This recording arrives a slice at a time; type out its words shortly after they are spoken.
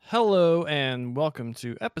Hello and welcome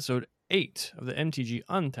to episode 8 of the MTG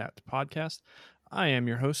Untapped podcast. I am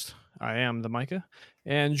your host. I am the Micah.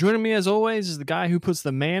 And joining me as always is the guy who puts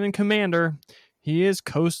the man in commander. He is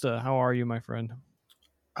Costa. How are you, my friend?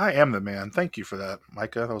 I am the man. Thank you for that,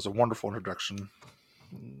 Micah. That was a wonderful introduction.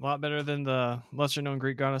 A lot better than the lesser known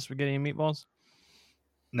Greek goddess spaghetti and meatballs.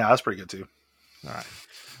 No, that's pretty good too. All right.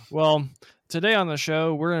 Well, today on the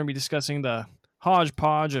show, we're going to be discussing the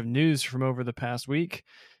hodgepodge of news from over the past week.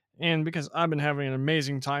 And because I've been having an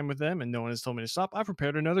amazing time with them and no one has told me to stop, I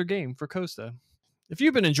prepared another game for Costa. If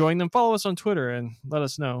you've been enjoying them, follow us on Twitter and let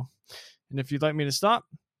us know. And if you'd like me to stop,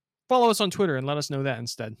 follow us on Twitter and let us know that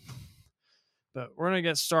instead. But we're going to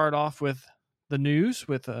get started off with the news,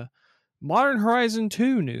 with Modern Horizon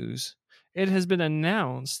 2 news. It has been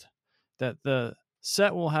announced that the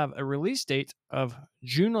set will have a release date of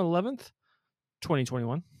June 11th,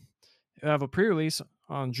 2021. It will have a pre-release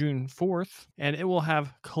on June 4th, and it will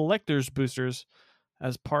have collector's boosters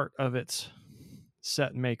as part of its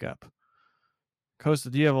set makeup. Costa,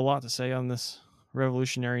 do you have a lot to say on this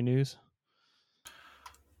revolutionary news?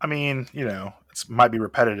 I mean, it might be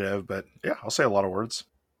repetitive, but yeah, I'll say a lot of words.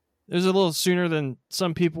 It was a little sooner than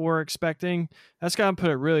some people were expecting. That's got to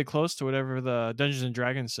put it really close to whatever the Dungeons and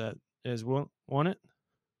Dragons set is, won't it?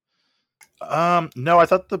 No, I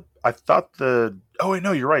thought the. Oh wait,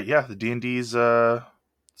 no, you're right. Yeah, the D&D's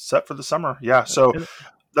set for the summer. Yeah, so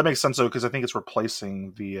that makes sense though because I think it's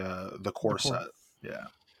replacing the core set. Yeah,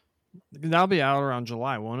 that'll be out around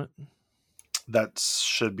July, won't it? That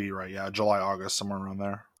should be right. Yeah, July, August, somewhere around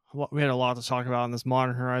there. We had a lot to talk about in this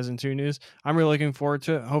Modern Horizon 2 news. I'm really looking forward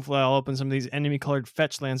to it. Hopefully, I'll open some of these enemy-colored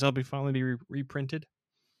fetch lands. They'll be finally be reprinted.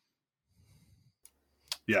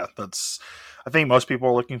 Yeah, I think most people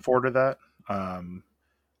are looking forward to that.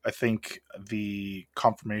 I think the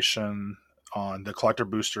confirmation on the collector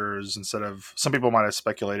boosters, instead of some people might have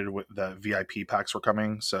speculated that VIP packs were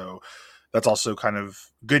coming, so that's also kind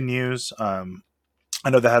of good news. I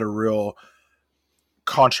know they had a real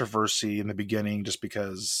controversy in the beginning just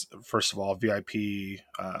because, first of all, VIP,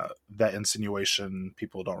 that insinuation,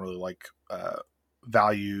 people don't really like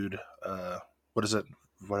valued. What is it?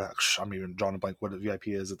 I'm even drawing a blank what a VIP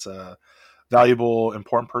is. It's a valuable,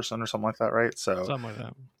 important person or something like that, right? So something like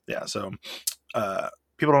that. Yeah, so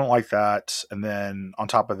people don't like that. And then on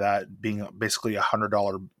top of that, being basically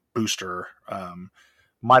 $100 booster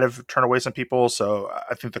might have turned away some people. So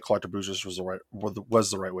I think the collector boosters was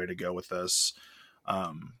the right way to go with this.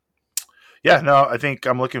 I think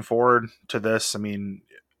I'm looking forward to this. I mean,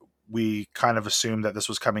 we kind of assumed that this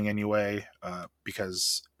was coming anyway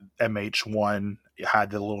because MH1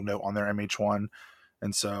 had the little note on their MH1.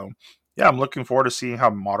 And so, yeah, I'm looking forward to seeing how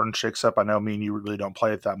Modern shakes up. I know me and you really don't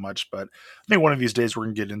play it that much, but I think one of these days we're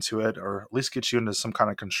going to get into it or at least get you into some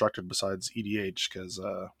kind of constructed besides EDH because,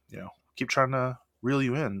 keep trying to reel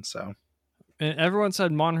you in. So, and everyone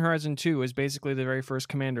said Modern Horizon 2 is basically the very first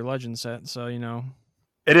Commander Legend set. So,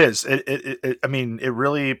 It is. I mean, it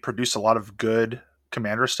really produced a lot of good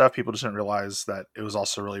Commander stuff. People just didn't realize that it was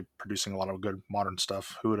also really producing a lot of good Modern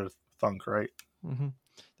stuff. Who would have thunk, right? Mm-hmm.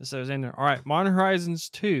 This was in there. All right, Modern Horizons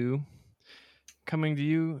 2 coming to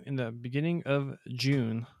you in the beginning of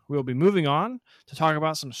June. We'll be moving on to talk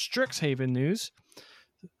about some Strixhaven news.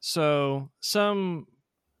 So some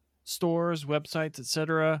stores, websites,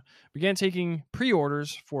 etc. began taking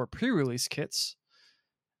pre-orders for pre-release kits,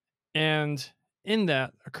 and in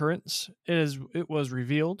that occurrence, it was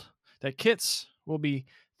revealed that kits will be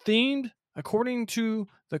themed according to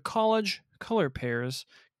the college color pairs,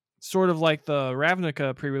 sort of like the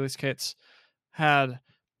Ravnica pre-release kits had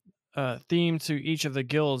a theme to each of the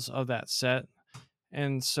guilds of that set.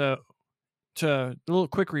 And so, to a little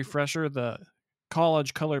quick refresher, the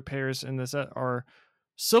college color pairs in the set are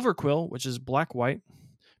Silverquill, which is black-white,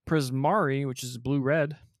 Prismari, which is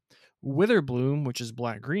blue-red, Witherbloom, which is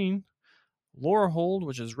black-green, Lorehold,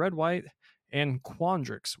 which is red-white, and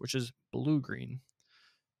Quandrix, which is blue-green.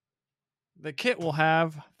 The kit will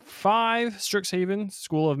have 5 Strixhaven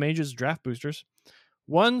School of Mages draft boosters,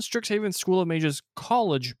 1 Strixhaven School of Mages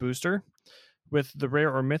college booster, with the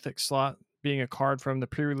rare or mythic slot being a card from the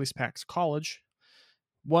pre-release pack's college,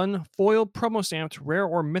 1 foil promo stamped rare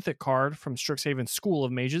or mythic card from Strixhaven School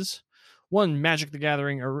of Mages, 1 Magic the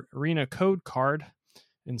Gathering Arena code card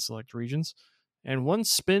in select regions, and 1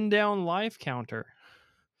 spin down life counter.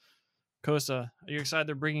 Costa, are you excited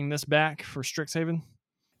they're bringing this back for Strixhaven?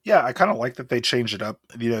 Yeah, I kind of like that they changed it up.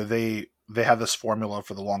 They had this formula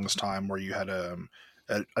for the longest time where you had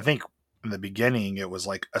I think in the beginning it was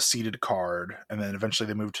like a seeded card, and then eventually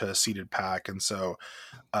they moved to a seeded pack. And so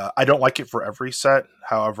I don't like it for every set.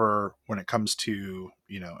 However, when it comes to,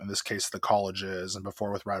 in this case, the colleges, and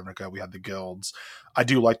before with Ravnica, we had the guilds, I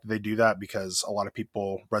do like that they do that because a lot of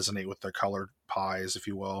people resonate with their colored pies, if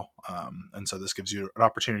you will. And so this gives you an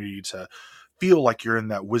opportunity to feel like you're in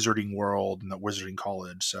that wizarding world and that wizarding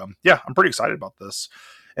college. So yeah, I'm pretty excited about this.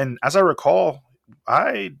 And as I recall,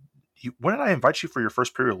 when did I invite you for your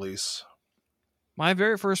first pre-release? My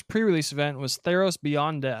very first pre-release event was Theros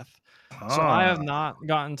Beyond Death. So I have not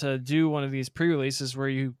gotten to do one of these pre-releases where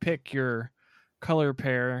you pick your color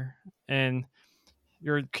pair and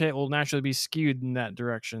your kit will naturally be skewed in that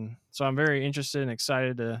direction. So I'm very interested and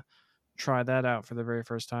excited to try that out for the very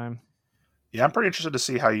first time. Yeah, I'm pretty interested to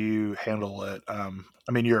see how you handle it. I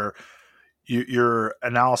mean, your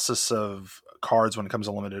analysis of cards when it comes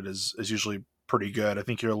to limited is usually pretty good. I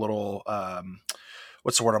think you're a little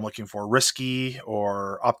what's the word I'm looking for? Risky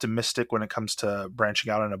or optimistic when it comes to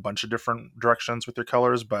branching out in a bunch of different directions with your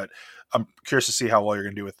colors. But I'm curious to see how well you're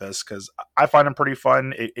going to do with this, because I find them pretty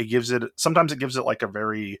fun. Sometimes it gives it like a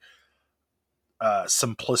very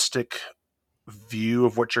simplistic view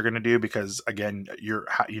of what you're going to do, because again,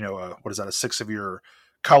 what is that? A 6 of your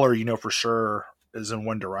color, for sure is in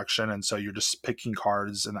one direction. And so you're just picking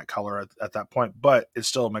cards in that color at that point, but it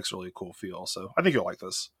still makes a really cool feel. So I think you'll like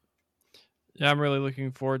this. Yeah, I'm really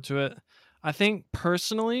looking forward to it. I think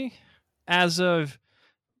personally, as of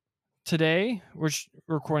today, we're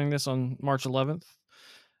recording this on March 11th.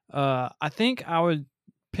 I think I would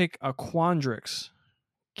pick a Quandrix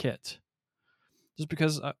kit, just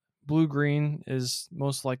because blue green is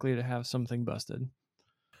most likely to have something busted.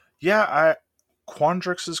 Yeah,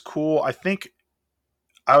 Quandrix is cool. I think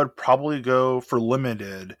I would probably go for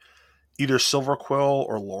limited, either Silver Quill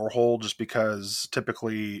or Lorehold, just because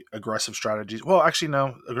typically aggressive strategies. Well, actually,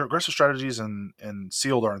 no, aggressive strategies and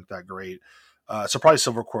sealed aren't that great. So probably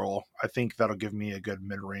Silver Quill. I think that'll give me a good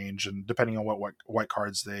mid range, and depending on what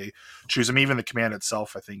cards they choose. I mean, even the command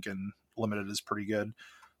itself, I think in limited is pretty good.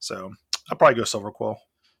 So I'll probably go Silver Quill.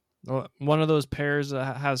 One of those pairs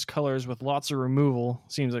that has colors with lots of removal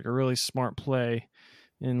seems like a really smart play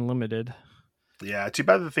in limited. Yeah, too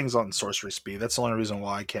bad the thing's on sorcery speed. That's the only reason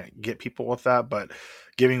why I can't get people with that. But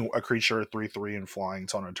giving a creature 3/3 and flying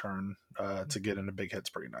on a turn to get into big hits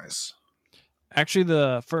pretty nice. Actually,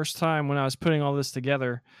 the first time when I was putting all this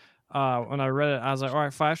together, when I read it, I was like, all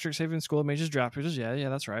right, 5 Strixhaven School of Mages draft pages. Yeah,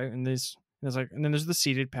 that's right. And and then there's the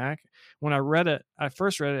seeded pack. When I read it, I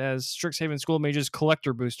first read it as Strixhaven School of Mages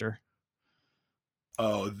collector booster.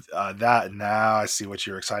 Oh, that now I see what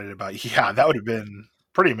you're excited about. Yeah, that would have been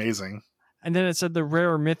pretty amazing. And then it said the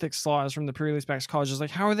rare or mythic slots from the pre-release packs college. Like,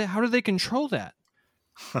 how do they control that?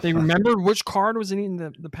 They remembered which card was in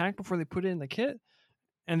the pack before they put it in the kit.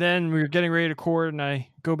 And then we were getting ready to record, and I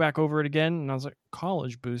go back over it again, and I was like,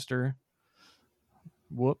 college booster.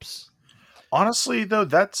 Whoops. Honestly, though,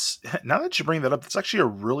 now that you bring that up, that's actually a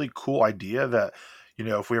really cool idea that,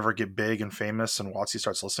 if we ever get big and famous and WotC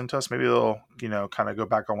starts listening to us, maybe they'll, kind of go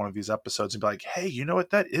back on one of these episodes and be like, hey, you know what?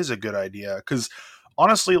 That is a good idea. Because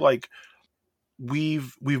honestly, like,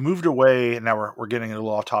 we've moved away, and now we're getting a little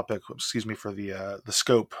off topic. Excuse me for the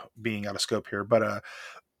scope being out of scope here, but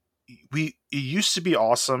it used to be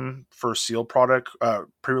awesome for sealed product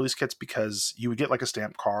pre-release kits because you would get like a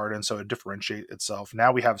stamp card, and so it differentiate itself.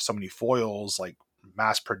 Now we have so many foils like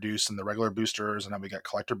mass produced in the regular boosters, and now we got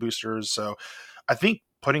collector boosters. So I think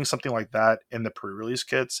putting something like that in the pre-release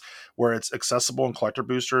kits where it's accessible in collector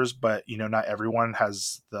boosters, but not everyone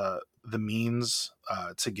has the means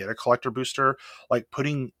to get a collector booster, like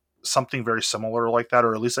putting something very similar like that,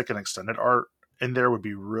 or at least like an extended art in there would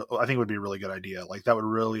be I think it would be a really good idea. Like that would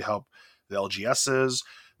really help the LGSs,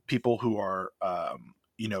 people who are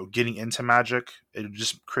getting into Magic. It would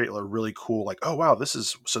just create a really cool, like, oh wow, this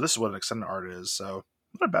is what an extended art is. So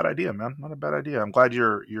not a bad idea, man. Not a bad idea. I'm glad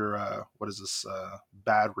your what is this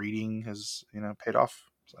bad reading has paid off.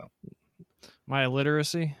 So my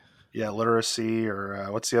illiteracy. Yeah, literacy, or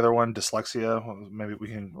what's the other one? Dyslexia. Maybe we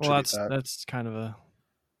can. Well, that's kind of a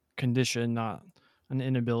condition, not an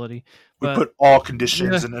inability. We put all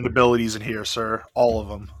conditions and inabilities in here, sir. All of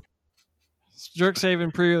them.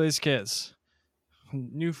 Strixhaven pre-release kits.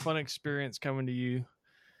 New fun experience coming to you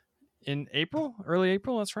in early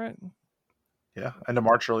April. That's right. Yeah, end of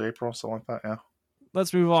March, early April, something like that. Yeah.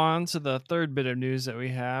 Let's move on to the third bit of news that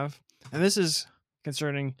we have, and this is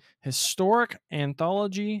concerning Historic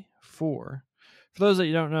Anthology 4. For those that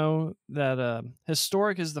you don't know, that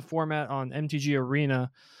Historic is the format on MTG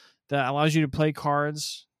Arena that allows you to play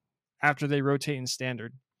cards after they rotate in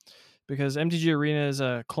Standard. Because MTG Arena is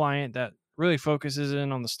a client that really focuses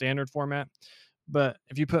in on the standard format. But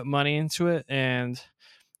if you put money into it and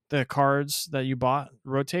the cards that you bought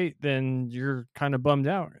rotate, then you're kind of bummed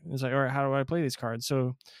out. It's like, all right, how do I play these cards?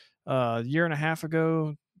 So a year and a half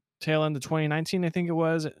ago, tail end of 2019, I think it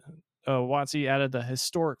was, WotC added the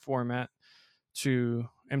historic format to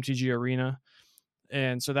MTG Arena.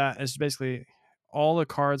 And so that is basically all the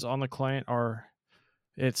cards on the client are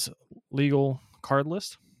its legal card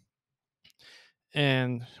list,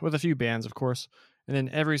 and with a few bans, of course. And then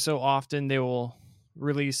every so often they will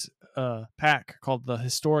release a pack called the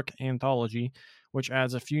Historic Anthology, which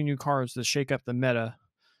adds a few new cards to shake up the meta.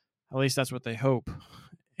 At least that's what they hope.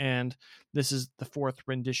 And this is the 4th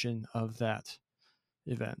rendition of that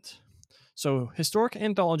event. So Historic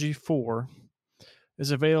Anthology 4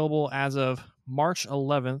 is available as of March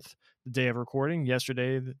 11th, the day of recording,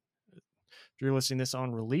 yesterday. If you're listening to this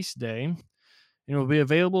on release day, and it will be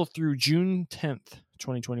available through June 10th,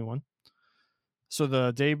 2021. So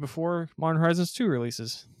the day before Modern Horizons 2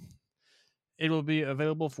 releases. It will be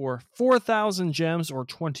available for 4,000 gems or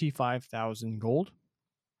 25,000 gold.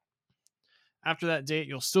 After that date,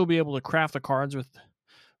 you'll still be able to craft the cards with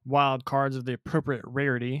wild cards of the appropriate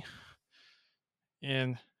rarity.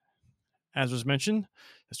 And as was mentioned,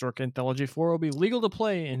 Historic Anthology 4 will be legal to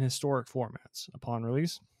play in historic formats upon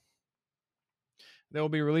release. They will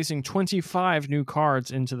be releasing 25 new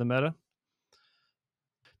cards into the meta.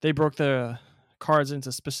 They broke the cards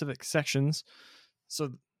into specific sections.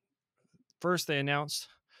 So first they announced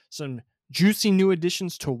some juicy new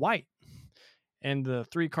additions to White. And the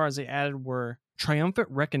 3 cards they added were Triumphant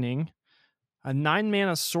Reckoning, a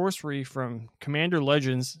 9-mana sorcery from Commander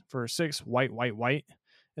Legends for 6 white.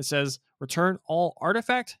 It says, return all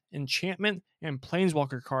artifact, enchantment, and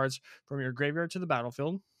planeswalker cards from your graveyard to the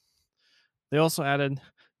battlefield. They also added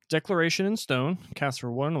Declaration in Stone, cast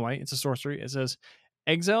for 1 white. It's a sorcery. It says,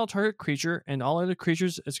 exile target creature and all other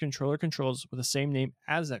creatures its controller controls with the same name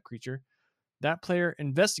as that creature. That player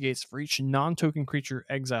investigates for each non-token creature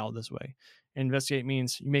exiled this way. Investigate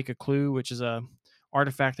means you make a clue, which is a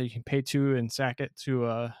artifact that you can pay to and sack it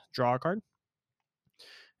to draw a card.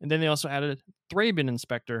 And then they also added Thraben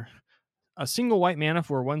Inspector, a single white mana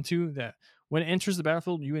for 1/2 that when it enters the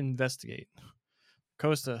battlefield, you investigate.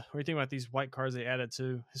 Costa, what do you think about these white cards they added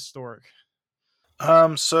to Historic?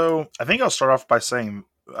 So I think I'll start off by saying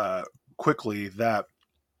quickly that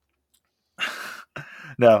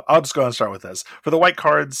no, I'll just go and start with this. For the white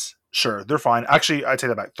cards, sure, they're fine. Actually, I take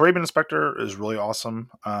that back. Thraben Inspector is really awesome.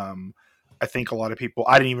 I think a lot of people,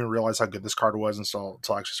 I didn't even realize how good this card was until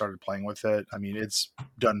I actually started playing with it. I mean, it's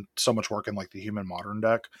done so much work in like the Human Modern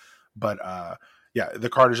deck, but yeah, the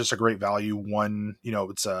card is just a great value. One,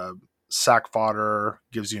 it's a sack fodder,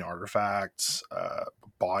 gives you an artifact,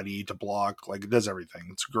 body to block, like it does everything.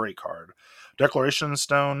 It's a great card. Declaration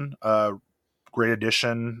Stone, great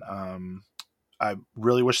addition. I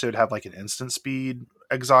really wish they would have like an instant speed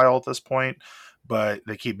exile at this point, but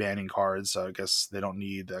they keep banning cards, so I guess they don't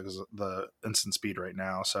need the instant speed right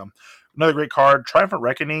now. So another great card. Triumphant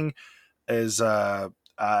Reckoning is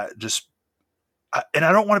just, and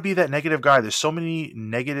I don't want to be that negative guy. There's so many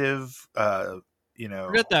negative,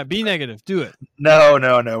 Forget that. Be negative. Do it. No.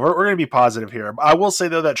 We're going to be positive here. I will say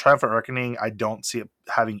though that Triumphant Reckoning, I don't see it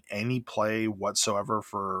having any play whatsoever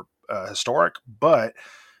for Historic, but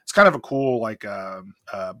it's kind of a cool like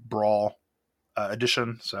brawl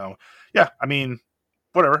edition. So yeah, I mean,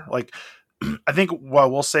 whatever. Like, I think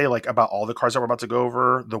what we'll say like about all the cards that we're about to go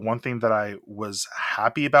over, the one thing that I was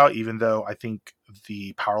happy about, even though I think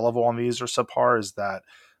the power level on these are subpar, is that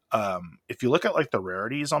if you look at like the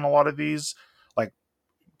rarities on a lot of these, like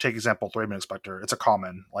take example Thraben Inspector, it's a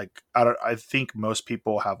common. Like I think most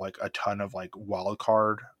people have like a ton of like wild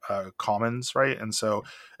card commons, right? And so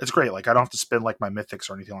it's great. Like I don't have to spend like my mythics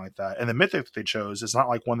or anything like that. And the mythic that they chose is not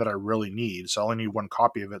like one that I really need, so I only need 1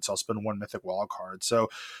 copy of it. So I'll spend 1 mythic wild card. So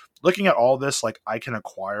looking at all this, like I can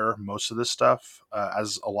acquire most of this stuff,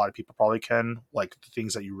 as a lot of people probably can, like the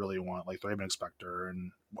things that you really want, like Thraben Inspector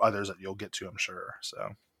and others that you'll get to, I'm sure.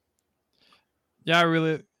 So yeah,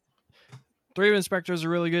 Thraben Inspector is a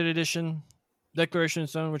really good addition. Declaration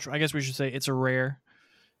Stone, which I guess we should say it's a rare.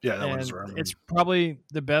 Yeah, that one's rare. It's probably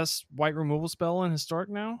the best white removal spell in Historic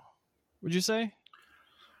now. Would you say?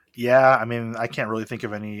 Yeah, I mean, I can't really think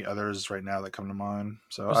of any others right now that come to mind,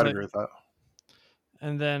 so I'd agree with that.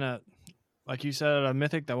 And then, like you said, a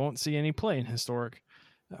mythic that won't see any play in Historic.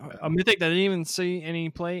 A mythic that didn't even see any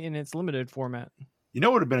play in its limited format. You know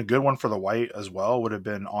what would have been a good one for the white as well would have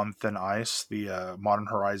been On Thin Ice, the Modern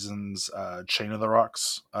Horizons Chain of the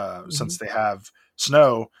Rocks. Since they have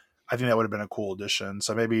snow, I think that would have been a cool addition.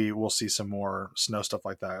 So maybe we'll see some more snow stuff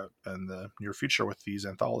like that in the near future with these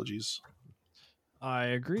anthologies. I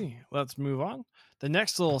agree. Let's move on. The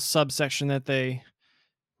next little subsection that they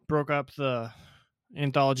broke up the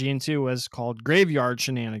anthology into was called Graveyard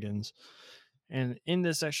Shenanigans. And in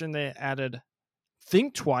this section, they added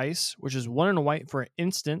Think Twice, which is 1 and a white for an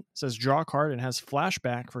instant. It says draw a card and has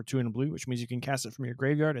flashback for 2 and a blue, which means you can cast it from your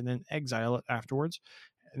graveyard and then exile it afterwards.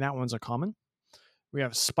 And that one's a common. We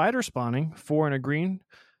have Spider Spawning, 4 and a green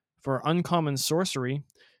for uncommon sorcery.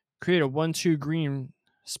 Create a 1/2 green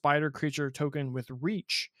spider creature token with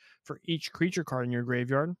reach for each creature card in your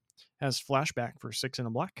graveyard. Has flashback for 6 and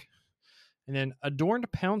a black. And then Adorned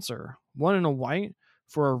Pouncer, 1 and a white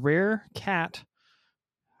for a rare cat.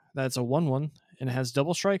 That's a 1/1 and it has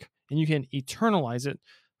double strike. And you can eternalize it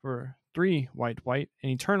for 3 white.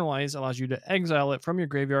 And eternalize allows you to exile it from your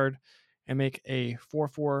graveyard and make a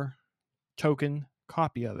 4/4 token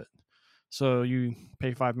copy of it. So you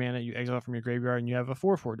pay 5 mana, you exile it from your graveyard, and you have a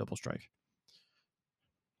 4/4 double strike.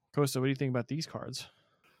 Costa, what do you think about these cards?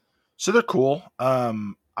 So they're cool.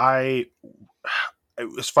 It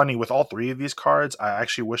was funny with all 3 of these cards. I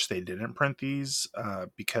actually wish they didn't print these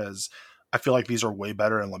because I feel like these are way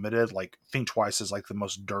better in limited. Like Think Twice is like the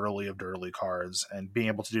most dirtly of dirtly cards, and being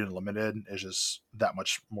able to do it in limited is just that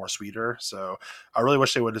much more sweeter. So I really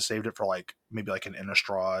wish they would have saved it for like maybe like an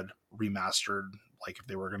Innistrad remastered, like if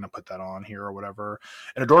they were going to put that on here or whatever.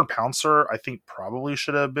 And Adorned Pouncer, I think probably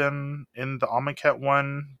should have been in the Amonkhet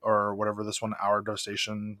one or whatever this one, Hour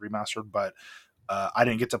Devastation remastered, but I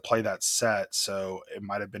didn't get to play that set, so it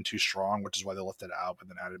might have been too strong, which is why they left it out but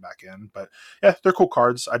then added back in. But yeah, they're cool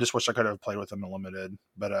cards. I just wish I could have played with them in limited,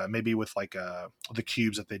 but maybe with like the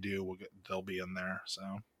cubes that they do, they'll be in there.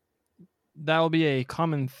 So that will be a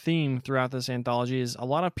common theme throughout this anthology. Is a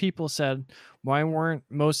lot of people said, why weren't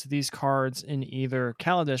most of these cards in either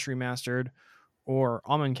Kaladesh Remastered or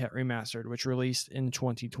Amonkhet Remastered, which released in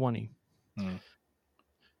 2020?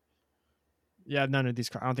 Yeah, none of these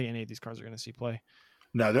cards. I don't think any of these cards are going to see play.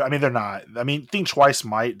 No, they're not. I mean, Think Twice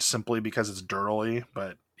might, simply because it's dirtly,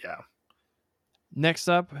 but yeah. Next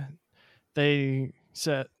up, they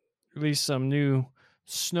released some new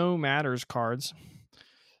Snow Matters cards.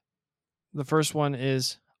 The first one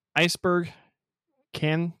is Iceberg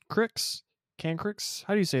Cancrix. Cancrix?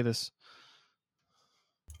 How do you say this?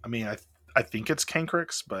 I mean, I think it's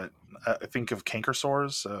Cancrix, but I think of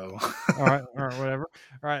Cankersaurs, so... all right, whatever.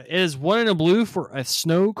 All right, it is 1 and a blue for a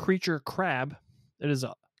snow creature crab. It is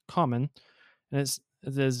a common, and it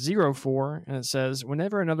says 0/4, and it says,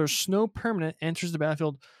 whenever another snow permanent enters the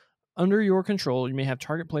battlefield under your control, you may have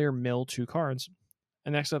target player mill 2 cards.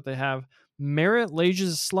 And next up, they have Merit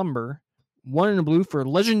Lage's Slumber, 1 and a blue for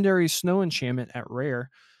legendary snow enchantment at rare.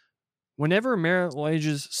 Whenever Merit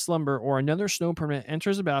Lage's Slumber or another snow permanent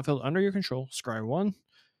enters the battlefield under your control, scry 1.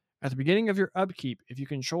 At the beginning of your upkeep, if you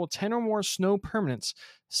control 10 or more snow permanents,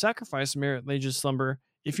 sacrifice Merit Lage's Slumber.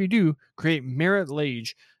 If you do, create Merit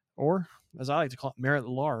Lage, or as I like to call it, Merit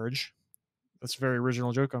Large. That's a very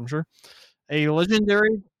original joke, I'm sure. A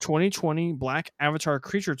legendary 2020 black avatar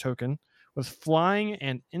creature token with flying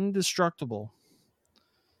and indestructible.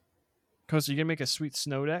 Costa, you gonna make a sweet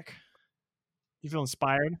snow deck? You feel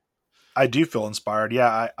inspired? I do feel inspired.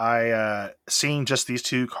 Yeah, I seeing just these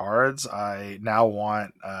 2 cards, I now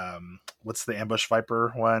want what's the Ambush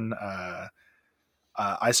Viper one?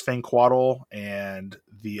 Icefang Quaddle and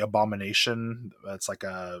the Abomination. That's like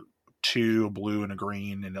a 2 blue and a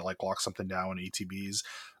green, and it like locks something down in ETBs.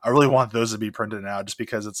 I really want those to be printed out, just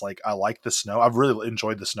because it's like I like the snow. I've really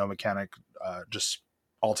enjoyed the snow mechanic just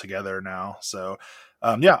altogether now. So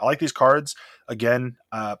yeah, I like these cards. Again,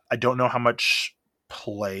 I don't know how much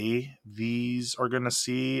play these are going to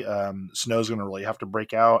see. Snow's going to really have to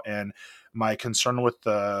break out, and my concern with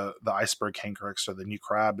the Iceberg Cancrix or the new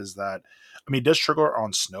crab is that, I mean, it does trigger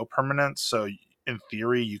on snow permanents, so in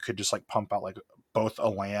theory you could just like pump out like both a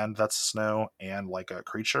land that's snow and like a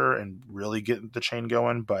creature and really get the chain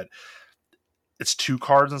going, but it's 2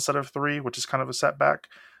 cards instead of 3, which is kind of a setback.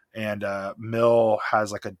 And Mill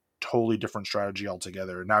has like a totally different strategy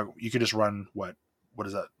altogether. Now you could just run what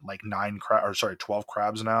is that, like 12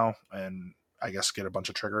 crabs now, and I guess get a bunch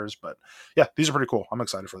of triggers. But yeah, these are pretty cool. I'm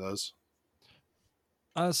excited for those.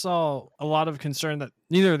 I saw a lot of concern that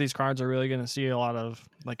neither of these cards are really going to see a lot of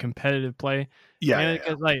like competitive play. Yeah.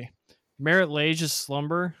 Like Merit Lage's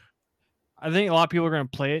Slumber, I think a lot of people are going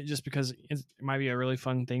to play it just because it might be a really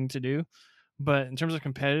fun thing to do. But in terms of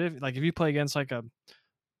competitive, like if you play against like a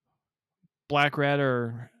Black Red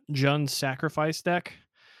or Jund Sacrifice deck,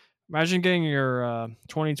 imagine getting your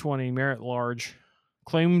 2020 Merit Large,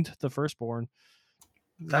 claimed the Firstborn.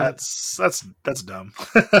 That's dumb.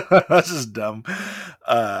 That's just dumb.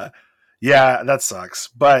 Yeah, that sucks.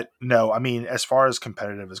 But no, I mean, as far as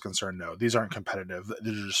competitive is concerned, no, these aren't competitive.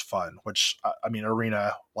 They're just fun. Which I mean,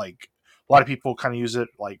 arena, like a lot of people kind of use it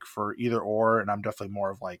like for either or, and I'm definitely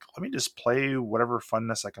more of like, let me just play whatever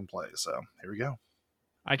funness I can play. So here we go.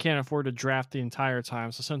 I can't afford to draft the entire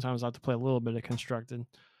time, so sometimes I have to play a little bit of constructed.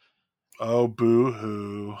 Oh, boo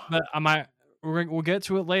hoo. But I might we'll get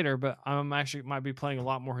to it later. But I'm actually might be playing a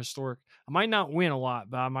lot more historic. I might not win a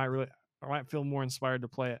lot, but I might feel more inspired to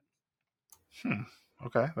play it. Hmm.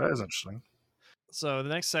 Okay, that is interesting. So the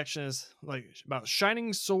next section is like about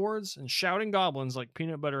shining swords and shouting goblins like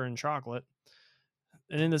peanut butter and chocolate.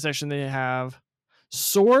 And in this section they have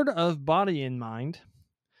Sword of Body in Mind.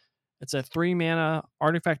 It's a 3 mana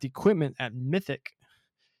artifact equipment at Mythic.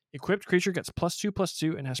 Equipped creature gets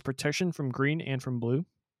 +2/+2 and has protection from green and from blue.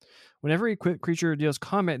 Whenever equipped creature deals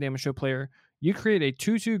combat damage to a player, you create a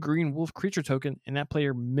 2/2 green wolf creature token, and that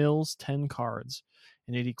player mills 10 cards,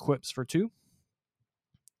 and it equips for 2.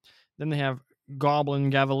 Then they have Goblin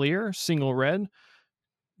Cavalier, single red,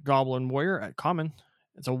 Goblin Warrior at common.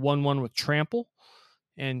 It's a 1/1 with trample,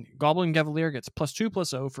 and Goblin Cavalier gets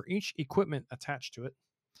 +2/+0 for each equipment attached to it.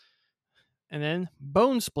 And then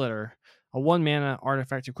Bone Splitter, a 1 mana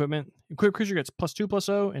artifact equipment. Equipped creature gets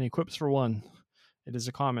 +2/+0 and equips for 1. It is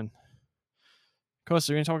a common.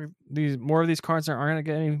 Costa, you're going to talk these more of these cards that aren't going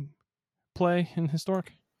to get any play in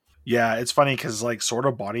Historic? Yeah, it's funny because like Sword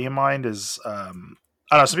of Body in Mind is I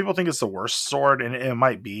don't know. Some people think it's the worst sword, and it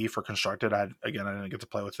might be for constructed. I didn't get to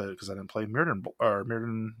play with it because I didn't play Mirrodin or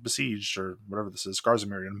Mirrodin Besieged or whatever this is, Scars of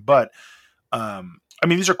Mirrodin. But I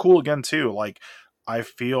mean, these are cool again too. Like I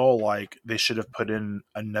feel like they should have put in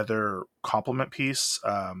another complement piece.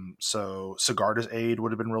 So Sigarda's Aid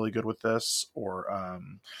would have been really good with this, or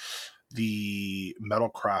the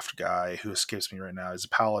Metalcraft guy who escapes me right now is a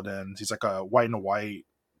paladin. He's like a white and white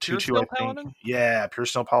Pure 2/2, I Steel think. Paladin? Yeah, Pure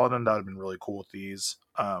Snow Paladin. That would have been really cool with these.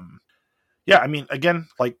 Yeah, I mean, again,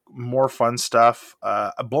 like more fun stuff.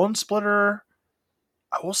 A Bone Splitter,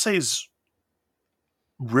 I will say, is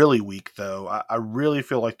really weak though. I really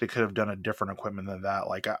feel like they could have done a different equipment than that.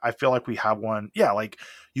 Like I feel like we have one. Yeah, like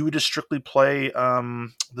you would just strictly play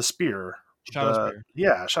the spear. Shadow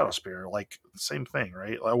Spear. Shadow Spear. Like same thing,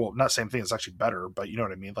 right? Like, well, not same thing, it's actually better, but you know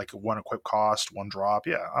what I mean? Like one equip cost, one drop.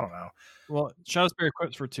 Yeah, I don't know. Well, Shadow Spear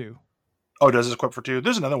equips for 2. Oh, does it equip for 2?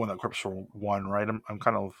 There's another one that equips for 1, right? I'm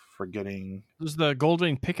kind of forgetting. This is the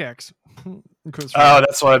Golden Pickaxe. Oh,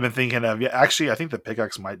 that's what I've been thinking of. Yeah, actually, I think the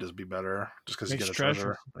pickaxe might just be better, just because you Makes get a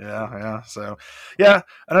treasure. treasure. Yeah. So, yeah,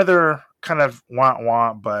 another kind of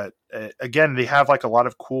want, but again, they have like a lot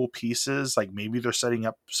of cool pieces. Like maybe they're setting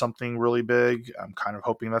up something really big. I'm kind of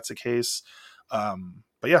hoping that's the case. But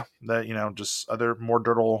yeah, that just other more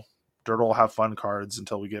dirtle have fun cards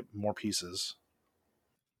until we get more pieces.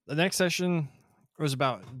 The next session was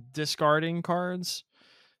about discarding cards.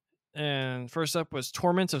 And first up was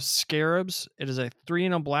Torment of Scarabs. It is a 3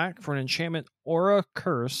 and a black for an enchantment Aura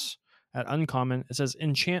Curse at uncommon. It says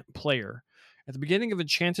enchant player. At the beginning of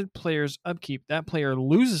enchanted player's upkeep, that player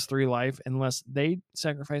loses 3 life unless they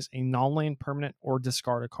sacrifice a non-land permanent or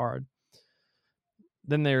discard a card.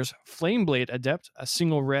 Then there's Flameblade Adept, a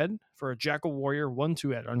single red for a Jackal Warrior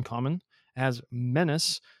 1/2 at uncommon. It has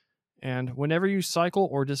Menace, and whenever you cycle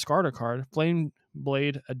or discard a card,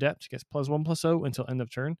 Flameblade Adept gets +1/+0 until end of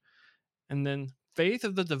turn. And then Faith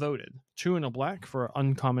of the Devoted, 2 and a black for an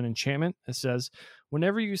uncommon enchantment. It says,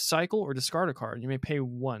 whenever you cycle or discard a card, you may pay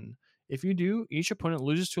 1. If you do, each opponent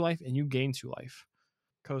loses 2 life and you gain 2 life.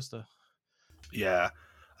 Costa. Yeah,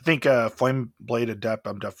 I think Flame Blade Adept,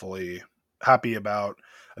 I'm definitely happy about.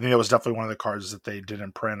 I think that was definitely one of the cards that they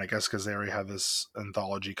didn't print, I guess, because they already had this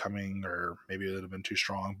anthology coming, or maybe it would have been too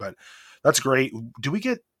strong. But that's great. Do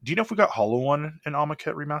you know if we got Hollow One in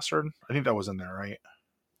Amonkhet Remastered? I think that was in there, right?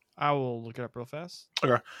 I will look it up real fast.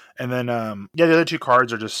 Okay. And then, yeah, the other 2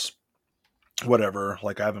 cards are just whatever.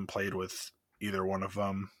 Like, I haven't played with either one of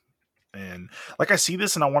them. And like I see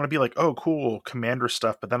this and I want to be like, oh cool, commander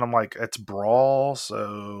stuff, but then I'm like, it's Brawl.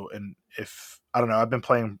 So, and if I don't know, I've been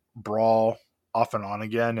playing Brawl off and on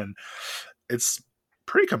again, and it's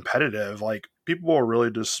pretty competitive. Like people are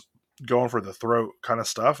really just going for the throat kind of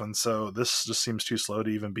stuff, and so this just seems too slow to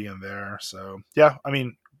even be in there. So yeah, I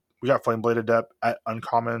mean, we got Flameblade Adept at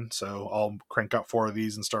uncommon, so I'll crank out 4 of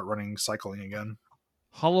these and start running cycling again.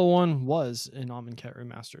 Hollow One was in Amonkhet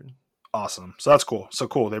Remastered. Awesome. So that's cool. So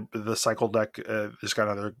cool. The cycle deck just got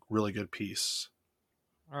another really good piece.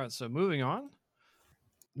 All right, so moving on.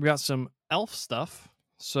 We got some elf stuff.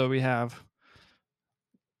 So we have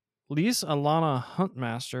Lise Alana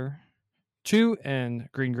Huntmaster, 2 and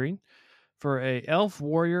green for a elf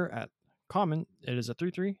warrior at common. It is a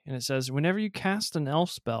 3/3, and it says whenever you cast an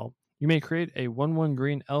elf spell, You may create a 1/1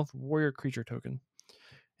 green elf warrior creature token.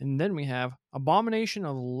 And then we have Abomination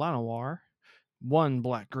of Llanowar, 1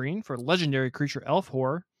 black-green for legendary creature elf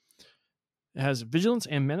horror. It has Vigilance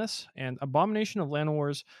and Menace, and Abomination of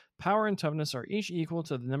Llanowar's power and toughness are each equal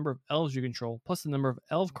to the number of elves you control, plus the number of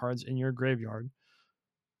elf cards in your graveyard.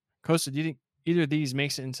 Costa, do you think either of these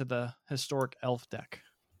makes it into the historic elf deck?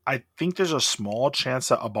 I think there's a small chance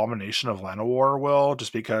that Abomination of Llanowar will,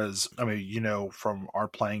 just because, I mean, from our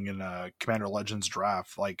playing in a Commander Legends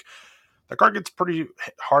draft, like, the card gets pretty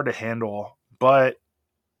hard to handle, but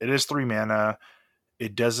it is 3 mana.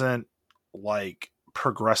 It doesn't, like,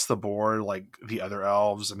 progress the board like the other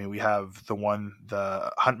elves. I mean, we have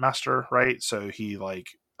the Huntmaster, right? So he,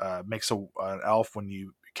 like, makes an elf when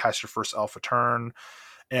you cast your first elf a turn.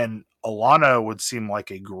 And Alana would seem like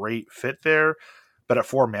a great fit there, but at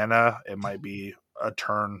 4 mana, it might be a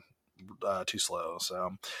turn too slow.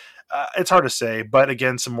 So it's hard to say. But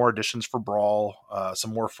again, some more additions for Brawl,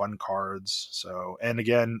 some more fun cards. So, and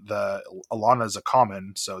again, the Alana is a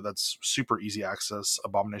common, so that's super easy access.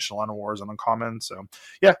 Abomination Llanowar is an uncommon. So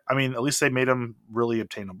yeah, I mean, at least they made them really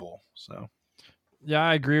obtainable. So yeah,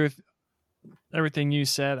 I agree with everything you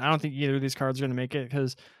said. I don't think either of these cards are going to make it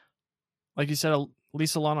because, like you said,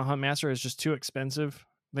 Lisa Lana Huntmaster is just too expensive.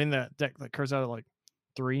 Then that deck that curves out at like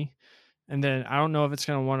 3. And then I don't know if it's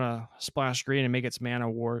going to want to splash green and make its mana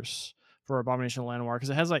worse for Abomination of Llanowar because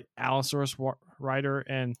it has like Allosaurus Rider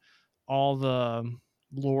and all the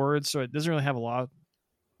lords, so it doesn't really have a lot of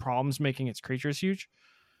problems making its creatures huge.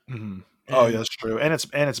 Mm-hmm. Oh, yeah, that's true. And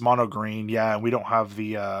it's mono green. Yeah, and we don't have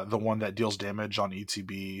the one that deals damage on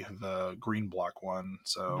ETB, the green block one.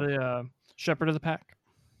 So the Shepherd of the Pack.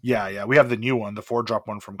 Yeah, we have the new one, the 4-drop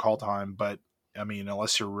one from Kaldheim, but I mean,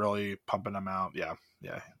 unless you're really pumping them out, yeah,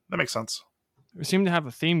 that makes sense. We seem to have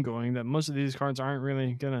a theme going that most of these cards aren't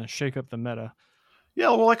really going to shake up the meta. Yeah,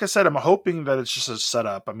 well, like I said, I'm hoping that it's just a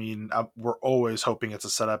setup. I mean, we're always hoping it's a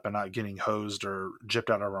setup and not getting hosed or gypped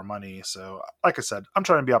out of our money. So, like I said, I'm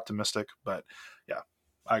trying to be optimistic, but yeah,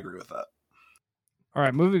 I agree with that. All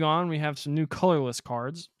right, moving on, we have some new colorless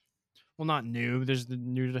cards. Well, not new, there's the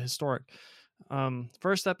new to historic.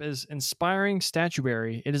 First up is Inspiring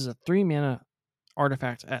Statuary. It is a 3 mana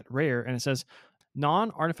artifact at rare, and it says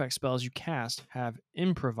non-artifact spells you cast have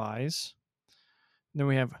improvise. Then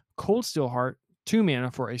we have Cold Steel Heart, 2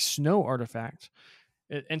 mana for a snow artifact.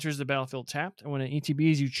 It enters the battlefield tapped, and when it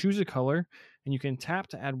ETBs, you choose a color, and you can tap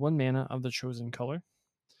to add 1 mana of the chosen color.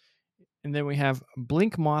 And then we have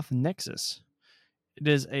Blinkmoth Nexus. It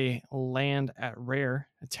is a land at rare.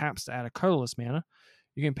 It taps to add a colorless mana.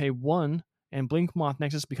 You can pay 1, and Blinkmoth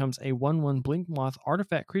Nexus becomes a 1/1 Blinkmoth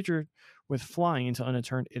artifact creature with flying until end of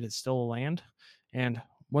turn. It is still a land. And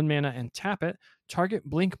 1 mana and tap it. Target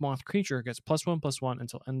Blinkmoth creature gets +1/+1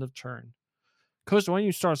 until end of turn. Costa, why don't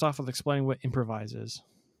you start us off with explaining what Improvise is?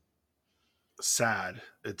 Sad.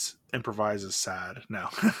 It's Improvise is sad. No.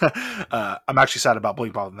 I'm actually sad about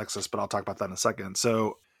Blinkmoth Nexus, but I'll talk about that in a second.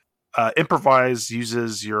 So Improvise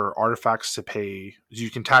uses your artifacts to pay. You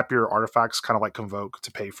can tap your artifacts, kind of like Convoke,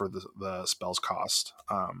 to pay for the spell's cost.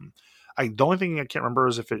 The only thing I can't remember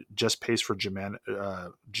is if it just pays for generic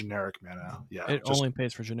mana. Yeah, it only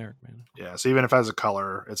pays for generic mana. Yeah, so even if it has a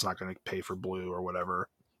color, it's not going to pay for blue or whatever.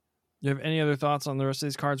 You have any other thoughts on the rest of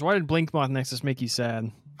these cards? Why did Blinkmoth Nexus make you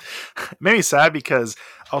sad? It made me sad because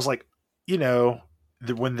I was like,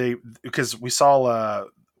 because we saw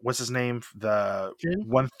what's his name? The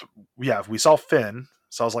Finn? We saw Finn.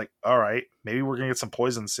 So I was like, all right, maybe we're gonna get some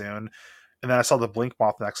poison soon. And then I saw the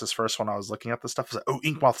Blinkmoth Nexus first when I was looking at this stuff. I was like, oh,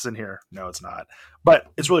 Inkmoth's in here. No, it's not. But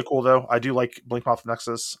it's really cool though. I do like Blinkmoth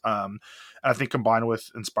Nexus. And I think combined with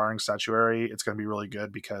Inspiring Statuary, it's gonna be really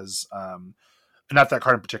good because not that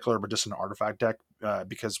card in particular, but just an artifact deck,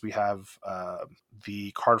 because we have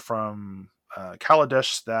the card from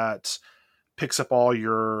Kaladesh that picks up all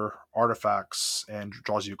your artifacts and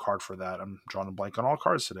draws you a card for that. I'm drawing a blank on all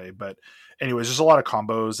cards today. But anyways, there's a lot of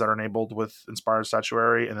combos that are enabled with Inspired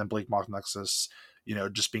Statuary, and then Blinkmoth Nexus,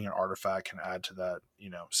 just being an artifact can add to that,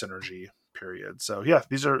 synergy period. So yeah,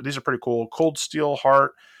 these are pretty cool. Cold Steel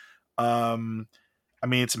Heart. I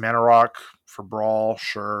mean, it's a mana rock for Brawl.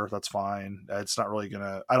 Sure, that's fine. It's not really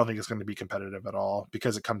I don't think it's gonna be competitive at all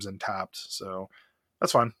because it comes in tapped. So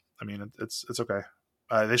that's fine. I mean, it's okay.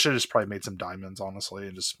 They should have just probably made some diamonds, honestly,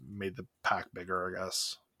 and just made the pack bigger, I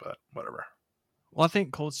guess. But whatever. Well, I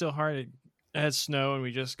think Cold Steel Heart, it has snow, and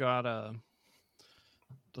we just got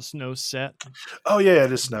the snow set. Oh yeah,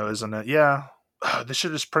 it is snow, isn't it? Yeah. They should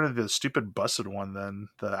have just printed the stupid busted one then,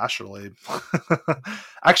 the Astrolabe.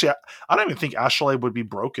 Actually, I don't even think Astrolabe would be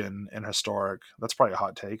broken in Historic. That's probably a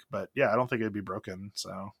hot take, but yeah, I don't think it'd be broken,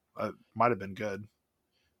 so it might have been good.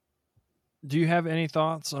 Do you have any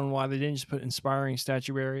thoughts on why they didn't just put Inspiring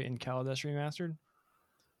Statuary and Kaladesh Remastered?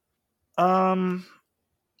 Um,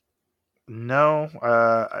 no.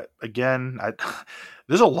 Again,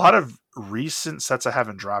 there's a lot of recent sets I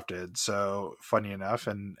haven't drafted. So funny enough,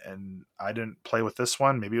 and I didn't play with this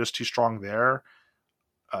one. Maybe it was too strong there.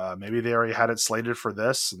 Maybe they already had it slated for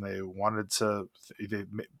this, and they wanted to. They,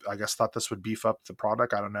 I guess, thought this would beef up the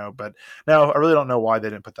product. I don't know, but no, I really don't know why they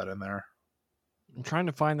didn't put that in there. I'm trying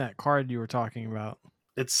to find that card you were talking about.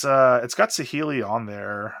 It's got Saheeli on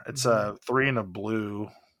there. It's a 3 and a blue.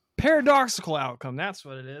 Paradoxical Outcome. That's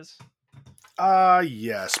what it is.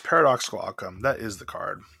 Yes, Paradoxical Outcome. That is the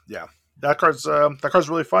card. Yeah, that card's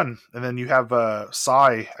really fun. And then you have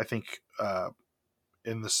Sai. I think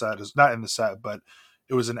in the set is not in the set, but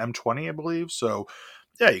it was an M20, I believe. So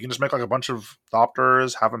yeah, you can just make like a bunch of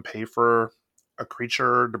Thopters, have them pay for a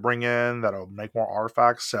creature to bring in that'll make more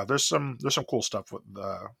artifacts. Yeah, there's some cool stuff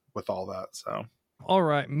with all that. So All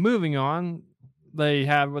right, moving on. They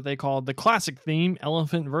have what they call the classic theme,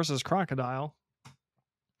 Elephant versus Crocodile.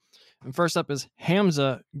 And first up is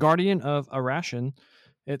Hamza, Guardian of Arashin.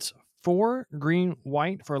 It's 4 green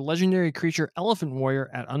white for a legendary creature Elephant Warrior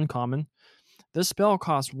at uncommon. This spell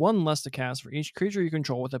costs 1 less to cast for each creature you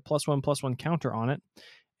control with a +1/+1 counter on it.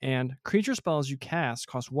 And creature spells you cast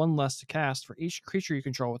cost 1 less to cast for each creature you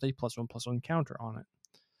control with a +1/+1 counter on it.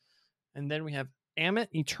 And then we have Amit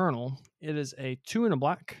Eternal. It is a 2 and a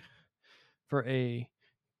black for a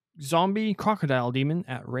zombie crocodile demon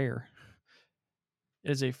at rare.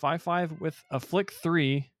 It is a 5/5 with a flick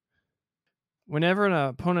 3. Whenever an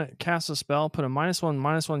opponent casts a spell, put a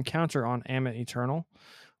 -1/-1 counter on Amit Eternal.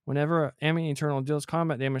 Whenever Amit Eternal deals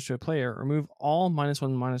combat damage to a player, remove all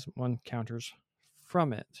 -1/-1 counters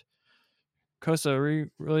from it. Costa, are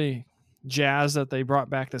you really jazzed that they brought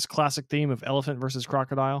back this classic theme of elephant versus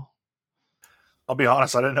crocodile? I'll be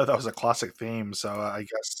honest, I didn't know that was a classic theme. So I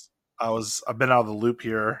guess I've been out of the loop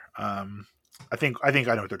here. I think I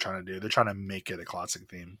know what they're trying to do. They're trying to make it a classic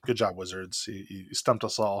theme. Good job, Wizards. You stumped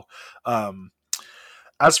us all.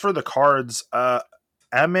 As for the cards,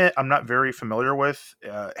 Emmett, I'm not very familiar with.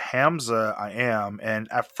 Hamza, I am.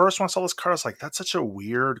 And at first, when I saw this card, I was like, that's such a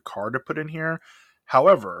weird card to put in here.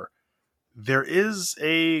 However, there is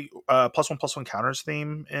a +1/+1 counters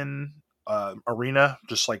theme in Arena,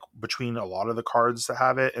 just like between a lot of the cards that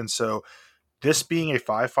have it. And so this being a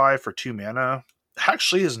 5/5 for 2 mana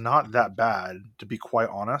actually is not that bad, to be quite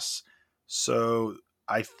honest. So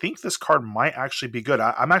I think this card might actually be good.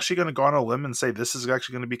 I'm actually going to go on a limb and say this is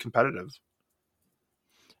actually going to be competitive.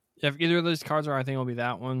 If either of those cards are, I think it'll be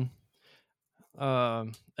that one.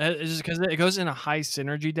 It's just because it goes in a high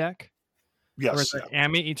synergy deck. Yes. Whereas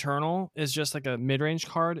Amit Eternal is just like a mid-range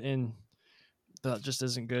card, and that just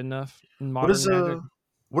isn't good enough in modern Magic.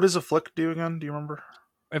 What does a flick do again? Do you remember?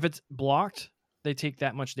 If it's blocked, they take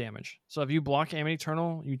that much damage. So if you block Amit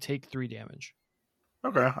Eternal, you take 3 damage.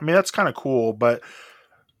 Okay. I mean, that's kind of cool, but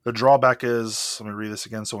the drawback is, let me read this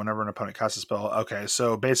again. So whenever an opponent casts a spell, okay,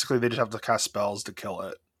 so basically they just have to cast spells to kill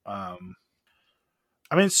it. I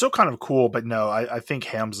mean, it's still kind of cool, but no, I think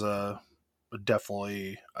Hamza would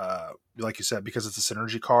definitely, like you said, because it's a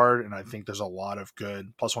synergy card, and I think there's a lot of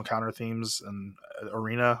good +1 counter themes in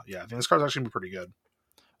Arena. Yeah, I think this card's actually going to be pretty good.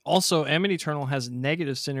 Also, Amit Eternal has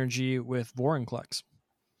negative synergy with Vorinclex.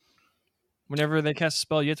 Whenever they cast a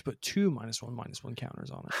spell, you have to put 2 -1/-1 counters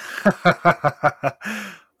on it.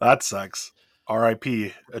 That sucks.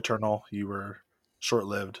 R.I.P. Eternal. You were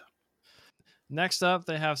short-lived. Next up,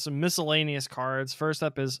 they have some miscellaneous cards. First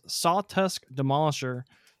up is Sawtusk Demolisher.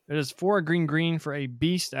 It is 4 green for a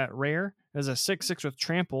beast at rare. It has a 6/6 with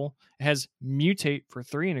trample. It has mutate for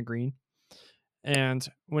 3 and a green. And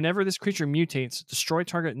whenever this creature mutates, destroy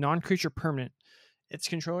target non-creature permanent. Its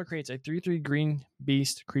controller creates a 3/3 green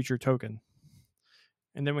beast creature token.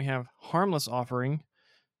 And then we have Harmless Offering.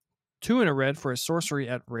 2 and a red for a sorcery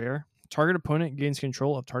at rare. Target opponent gains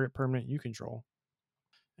control of target permanent you control.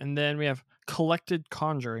 And then we have Collected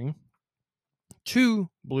Conjuring. 2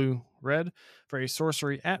 blue-red for a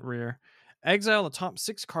sorcery at rare. Exile the top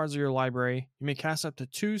 6 cards of your library. You may cast up to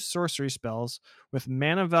 2 sorcery spells with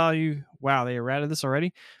mana value. Wow, they added this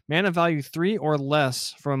already. Mana value 3 or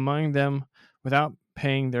less from among them without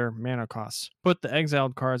paying their mana costs. Put the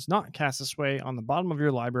exiled cards not cast this way on the bottom of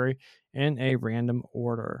your library in a random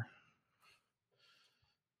order.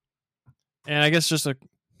 And I guess just a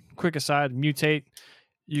quick aside, mutate.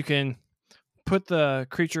 You can put the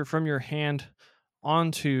creature from your hand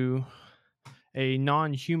onto a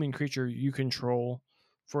non-human creature you control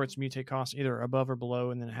for its mutate cost, either above or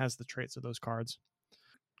below, and then it has the traits of those cards.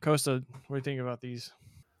 Costa, what do you think about these?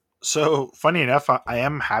 So funny enough, I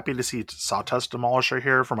am happy to see Sawtust Demolisher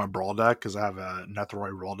here for my Brawl deck because I have a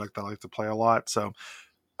Netherroid Brawl deck that I like to play a lot. So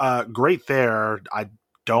great there. I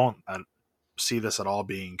don't see this at all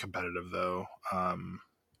being competitive though.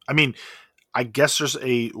 I mean, I guess there's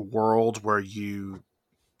a world where you,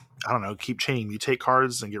 I don't know, keep chaining mutate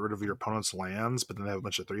cards and get rid of your opponent's lands, but then they have a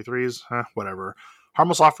bunch of 3/3s. Whatever.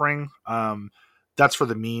 Harmless Offering. That's for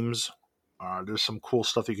the memes. There's some cool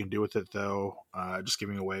stuff you can do with it though. Just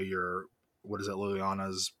giving away your, what is it,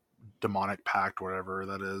 Liliana's demonic pact, whatever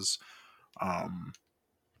that is, and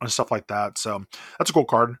stuff like that. So that's a cool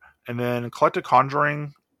card. And then Collected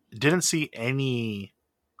Conjuring, didn't see any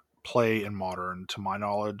play in Modern to my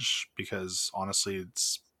knowledge because honestly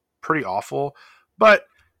it's pretty awful. But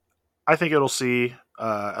I think it'll see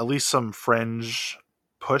at least some fringe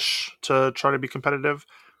push to try to be competitive.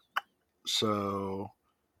 So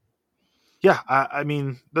yeah, I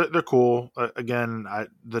mean they're cool. Again,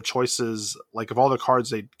 the choices, like of all the cards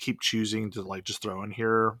they keep choosing to like just throw in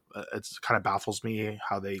here, it's kind of baffles me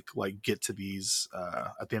how they like get to these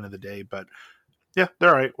at the end of the day. But yeah, they're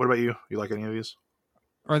all right. What about you? You like any of these?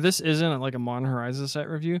 Or this isn't like a Modern Horizons set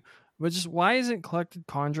review, but just why isn't Collected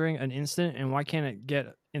Conjuring an instant, and why can't it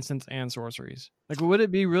get instants and sorceries? Like, would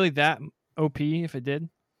it be really that OP if it did?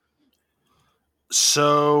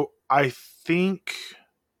 So I think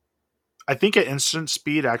at instant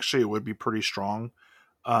speed actually it would be pretty strong.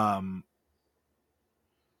 Um,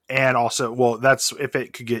 and also, well, that's if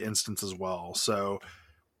it could get instants as well. So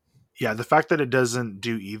yeah, the fact that it doesn't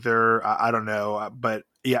do either, I don't know, but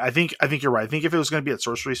yeah, I think you're right. I think if it was going to be at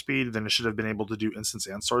sorcery speed, then it should have been able to do instants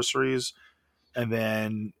and sorceries. And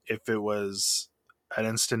then if it was at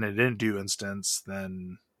instant and it didn't do instants,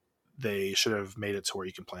 then they should have made it to where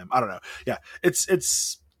you can play them. I don't know. Yeah, it's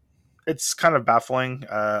kind of baffling.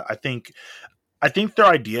 I think their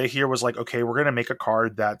idea here was like, okay, we're gonna make a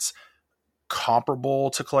card that's comparable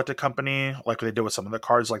to Collected Company, like they did with some of the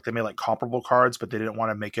cards. Like they made like comparable cards, but they didn't want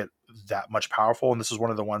to make it that much powerful. And this is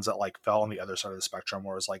one of the ones that like fell on the other side of the spectrum,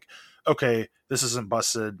 where it's like, okay, this isn't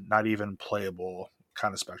busted, not even playable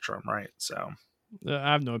kind of spectrum, right? So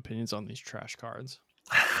I have no opinions on these trash cards.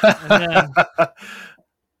 And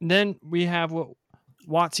then we have what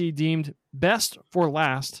WotC deemed best for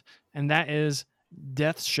last, and that is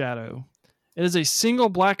Death Shadow. It is a single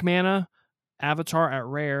black mana avatar at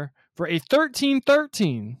rare for a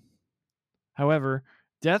 13/13. However,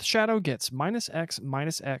 Death Shadow gets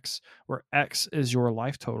 -X, where X is your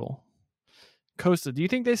life total. Costa, do you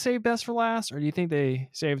think they saved best for last, or do you think they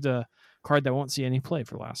saved a card that won't see any play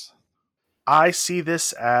for last? I see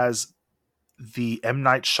this as the M.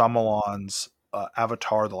 Night Shyamalan's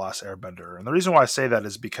Avatar: The Last Airbender, and the reason why I say that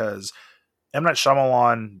is because M. Night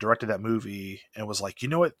Shyamalan directed that movie and was like, you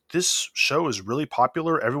know what, this show is really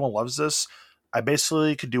popular. Everyone loves this. I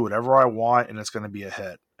basically could do whatever I want and it's going to be a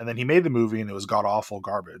hit. And then he made the movie and it was god awful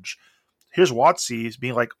garbage. Here's WotC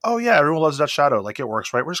being like, oh yeah, everyone loves Death Shadow. Like it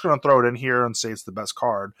works, right? We're just going to throw it in here and say it's the best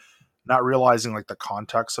card, not realizing like the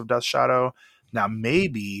context of Death Shadow. Now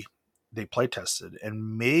maybe they play tested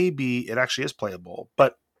and maybe it actually is playable,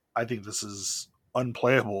 but I think this is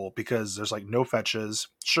unplayable because there's like no fetches.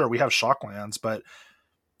 Sure, we have shocklands, but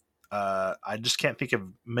I just can't think of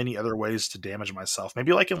many other ways to damage myself.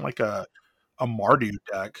 Maybe like in like a Mardu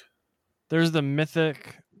deck. There's the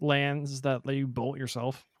mythic lands that let you bolt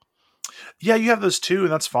yourself. Yeah, you have those too,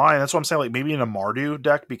 and that's fine. That's what I'm saying. Like maybe in a Mardu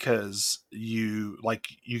deck because you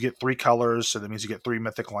get 3 colors, so that means you get 3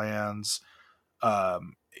 mythic lands.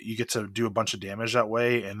 You get to do a bunch of damage that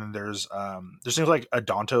way, and then there's things like a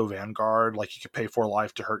Danto Vanguard, like you could pay 4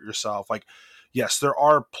 life to hurt yourself. Like, yes, there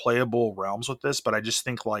are playable realms with this, but I just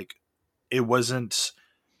think like it wasn't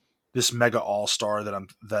this mega all-star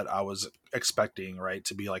that I was expecting, right,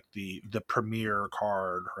 to be like the premier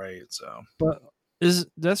card, right? So But is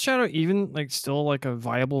Death Shadow even like still like a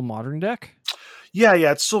viable modern deck? yeah,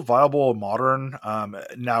 it's still viable modern.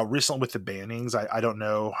 Now recently with the bannings, I don't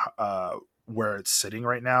know where it's sitting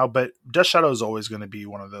right now, but Death Shadow is always going to be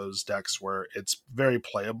one of those decks where it's very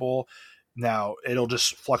playable. Now it'll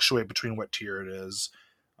just fluctuate between what tier it is.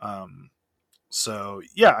 So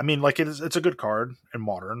yeah, I mean, like it's a good card in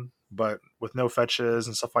modern, but with no fetches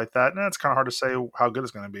and stuff like that, it's kind of hard to say how good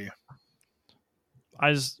it's going to be.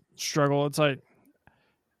 I just struggle. It's like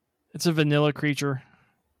it's a vanilla creature.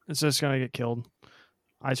 It's just gonna get killed.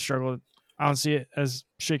 I struggle. I don't see it as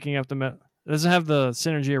shaking up the meta. It doesn't have the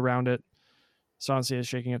synergy around it, so I don't see it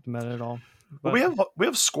shaking up the meta at all. But well, we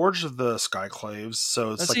have Scourge of the Skyclaves,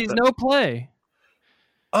 so it's that like sees no play.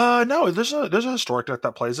 No, there's a historic deck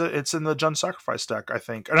that plays it. It's in the Jund Sacrifice deck, I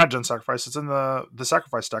think. Or not Jund Sacrifice, it's in the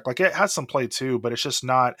Sacrifice deck. Like it has some play too, but it's just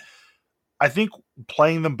not I think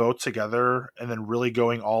playing them both together and then really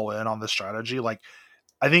going all in on the strategy, like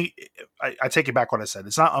I think I take it back what I said.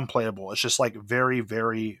 It's not unplayable. It's just like very,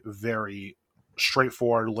 very, very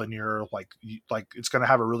straightforward, linear. Like it's going to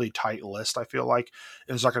have a really tight list. I feel like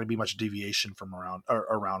and there's not going to be much deviation from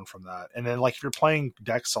around from that. And then like if you're playing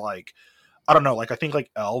decks like I don't know, like I think like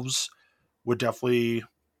elves would definitely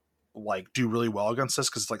like do really well against this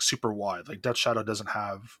because it's like super wide. Like Death Shadow doesn't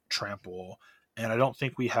have trample, and I don't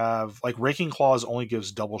think we have like Raking Claws only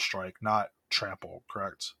gives double strike, not trample.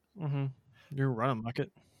 Correct? Mm-hmm. You run amok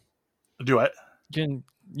it. Do it. You can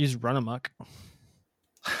use run amok.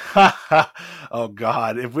 Oh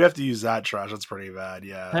God! If we have to use that trash, that's pretty bad.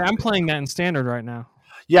 Yeah. Hey, I'm playing that in standard right now.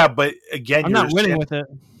 Yeah, but again, I'm not winning with it.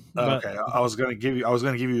 But Okay, I was gonna give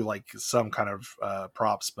you like some kind of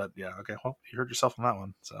props, but yeah, okay. Well, you heard yourself on that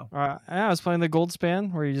one. So I was playing the gold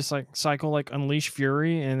span where you just like cycle like Unleash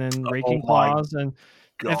Fury and then Raking my Claws, and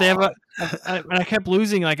God. if they have I kept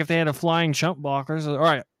losing, like if they had a flying chump blocker, so all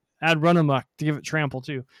right, add run amok to give it trample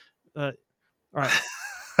too. All right.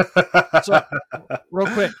 So real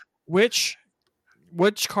quick, which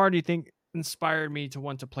card do you think inspired me to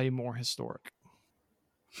want to play more Historic?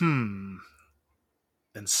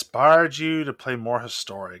 Inspired you to play more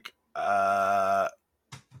Historic. I'm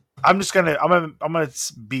gonna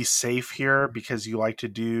be safe here because you like to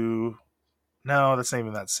do. No, that's not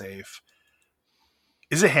even that safe.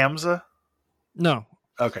 Is it Hamza? No.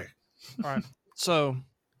 Okay. All right. So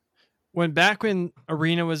when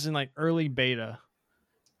Arena was in like early beta,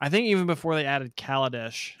 I think even before they added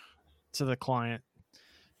Kaladesh to the client,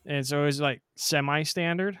 and so it was like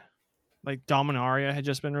semi-standard, like Dominaria had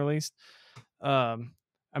just been released.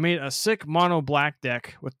 I made a sick mono black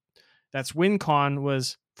deck with that's win con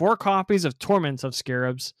was 4 copies of Torment of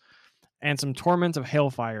Scarabs and some Torment of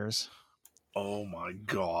Hailfires. Oh my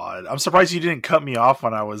God! I'm surprised you didn't cut me off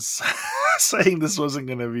when I was saying this wasn't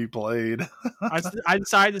going to be played. I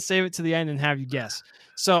decided to save it to the end and have you guess.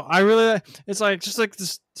 So it's like just like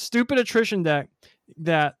this stupid attrition deck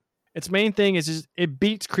that its main thing is just it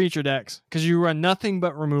beats creature decks because you run nothing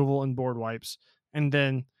but removal and board wipes, and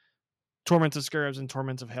then Torment of Scarabs and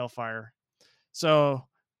Torment of Hailfire. So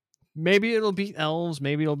maybe it'll beat elves,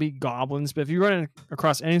 maybe it'll beat goblins, but if you run it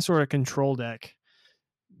across any sort of control deck,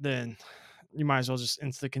 then you might as well just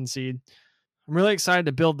insta concede. I'm really excited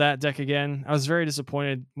to build that deck again. I was very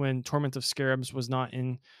disappointed when Torment of Scarabs was not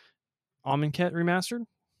in Amonkhet Remastered.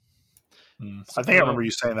 I think I remember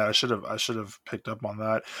you saying that. I should have picked up on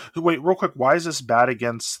that. Wait, real quick, why is this bad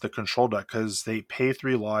against the control deck? Because they pay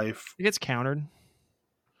 3 life. It gets countered.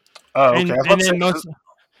 Oh, okay.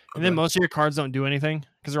 And then most of your cards don't do anything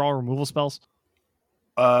because they're all removal spells.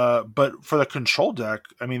 But for the control deck,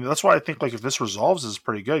 I mean, that's why I think like if this resolves is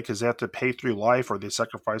pretty good because they have to pay 3 life or they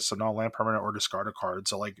sacrifice a non-land permanent or discard a card.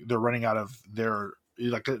 So like they're running out of their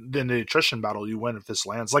like in the attrition battle, you win if this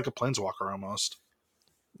lands like a planeswalker almost.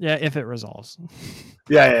 Yeah, if it resolves.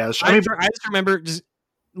 Yeah. I just remember just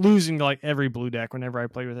losing to like every blue deck whenever I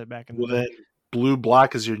played with it back in the day. Blue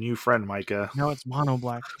black is your new friend, Micah. No, it's mono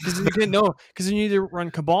black because you didn't know because you need to run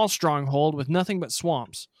Cabal Stronghold with nothing but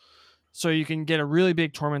swamps, so you can get a really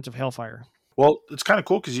big Torment of Hailfire. Well, it's kind of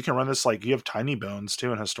cool because you can run this like you have Tiny Bones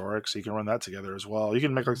too in Historic, so you can run that together as well. You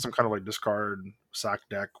can make like some kind of like discard sack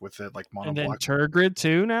deck with it, like mono and then black. Turgid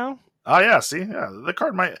too now. Oh yeah, see, yeah, the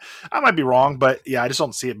card I might be wrong, but yeah, I just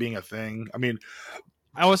don't see it being a thing. I mean,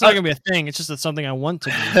 it's not gonna be a thing. It's just something I want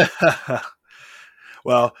to do.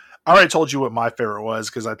 Well, I already told you what my favorite was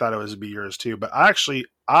because I thought it would be yours too. But I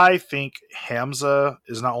think Hamza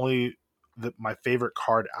is not only my favorite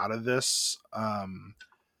card out of this.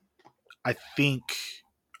 I think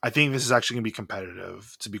this is actually going to be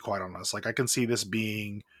competitive. To be quite honest, like I can see this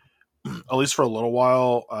being at least for a little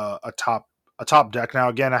while a top deck. Now,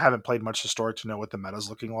 again, I haven't played much Historic to know what the meta's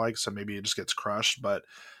looking like, so maybe it just gets crushed. But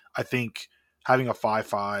I think having a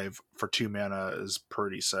 5/5 for 2 mana is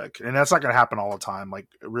pretty sick, and that's not going to happen all the time. Like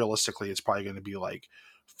realistically, it's probably going to be like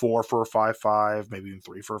 4 for a 5/5, maybe even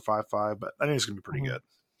 3 for a 5/5. But I think it's going to be pretty good.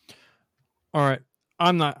 All right,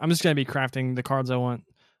 I'm just going to be crafting the cards I want.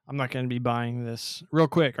 I'm not going to be buying this. Real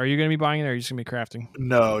quick, are you going to be buying it, or are you just going to be crafting?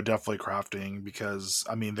 No, definitely crafting because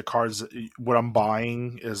I mean the cards. What I'm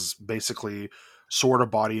buying is basically Sword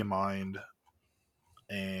of Body and Mind,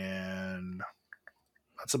 and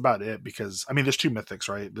that's about it. Because I mean, there's 2 mythics,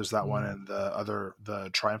 right? There's that one and the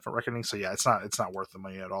Triumphant Reckoning. So yeah, it's not worth the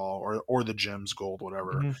money at all, or the gems, gold,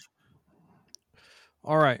 whatever. Mm-hmm.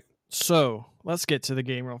 All right, so let's get to the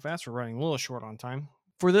game real fast. We're running a little short on time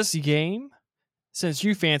for this game. Since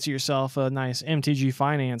you fancy yourself a nice MTG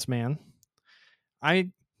finance man, I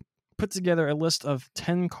put together a list of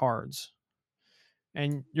 10 cards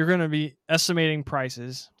and you're going to be estimating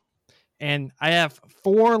prices. And I have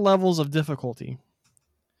 4 levels of difficulty.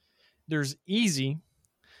 There's easy,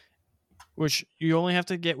 which you only have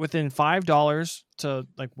to get within $5 to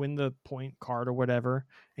like win the point card or whatever.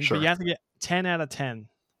 Sure. But you have to get 10 out of 10.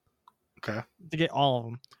 Okay. To get all of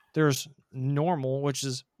them. There's normal, which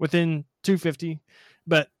is within 250,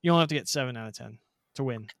 but you only have to get 7 out of 10 to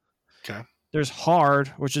win. Okay. There's hard,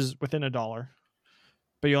 which is within $1,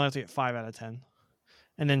 but you only have to get 5 out of 10.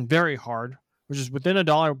 And then very hard, which is within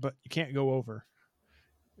 $1, but you can't go over.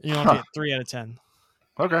 You only have to get 3 out of 10.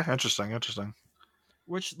 Okay, interesting.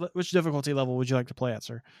 Which difficulty level would you like to play at,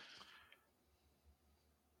 sir?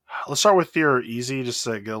 Let's start with your easy, just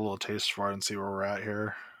to get a little taste for it and see where we're at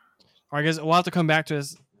here. All right, guys, we'll have to come back to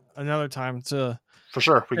this another time to. For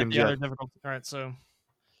sure, we can do other difficulty. All right, so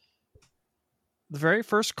the very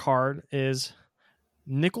first card is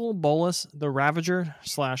Nicol Bolas the Ravager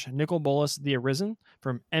 / Nicol Bolas the Arisen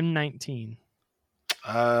from M19.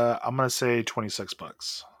 I'm gonna say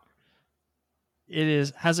 $26.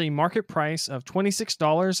 It has a market price of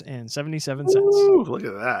 $26.77. Ooh, look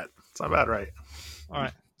at that. It's not bad, right? All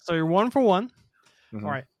right, so you're 1 for 1. Mm-hmm.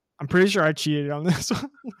 All right, I'm pretty sure I cheated on this one.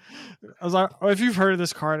 I was like, if you've heard of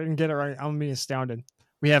this card and get it right, I'm gonna be astounded.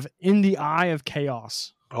 We have In the Eye of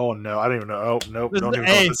Chaos. Oh no, I don't even know. Oh nope, don't even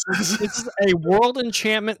know what this is. This is a world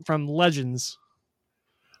enchantment from Legends.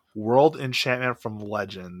 World enchantment from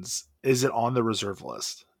Legends. Is it on the reserve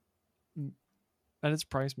list? At its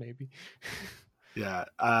price, maybe. Yeah.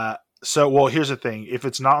 So, well, here's the thing. If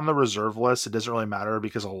it's not on the reserve list, it doesn't really matter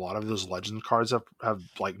because a lot of those Legend cards have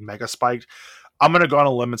like mega spiked. I'm gonna go on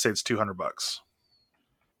a limb and say it's $200.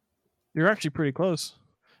 You're actually pretty close,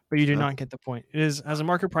 but you do not get the point. It has a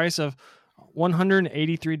market price of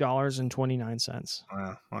 $183.29.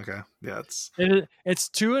 Okay. Yeah, it's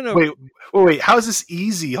 2 and a. Wait. How is this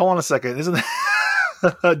easy? Hold on a second. Isn't it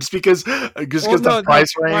just because the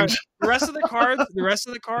price range? The rest of the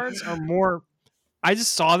cards are more. I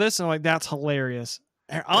just saw this and I'm like, that's hilarious.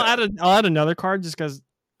 I'll add another card just because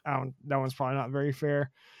that one's probably not very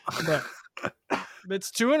fair. But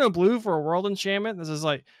it's 2 and a blue for a world enchantment. This is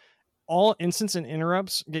like all instants and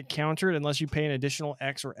interrupts get countered unless you pay an additional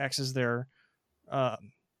X, or X is their mana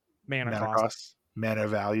cost. Mana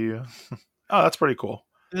value. Oh, that's pretty cool.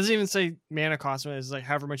 It doesn't even say mana cost. It's like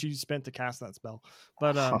however much you spent to cast that spell.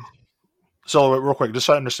 But so real quick, just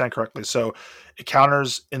so I understand correctly, so it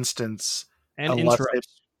counters instants and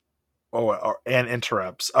interrupts. And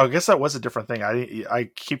interrupts. Oh, I guess that was a different thing. I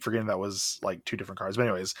keep forgetting that was like 2 different cards. But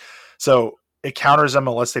anyways, so it counters them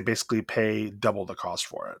unless they basically pay double the cost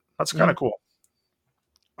for it. That's kind of cool.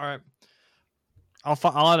 All right,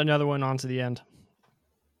 I'll add another one onto the end.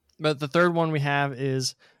 But the third one we have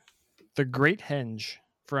is the Great Henge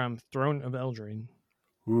from Throne of Eldraine.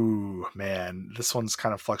 Ooh, man, this one's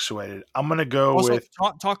kind of fluctuated. I'm gonna go with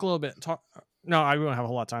talk a little bit. No, I won't have a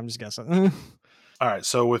whole lot of time. Just guess it. All right,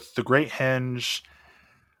 so with the Great Henge,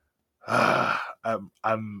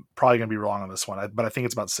 I'm probably gonna be wrong on this one, but I think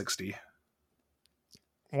it's about 60.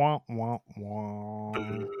 Wah, wah, wah.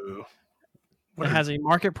 Boo. It has a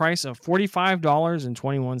market price of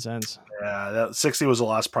 $45.21. Yeah, that 60 was the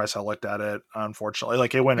last price I looked at it. Unfortunately,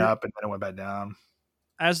 like it went up and then it went back down.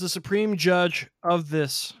 As the supreme judge of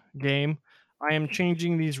this game, I am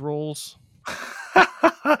changing these rules.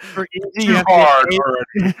 For easy, too hard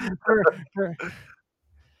already.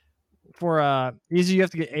 For easy, you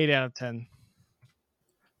have to get 8 out of 10.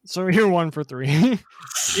 So you're 1 for 3.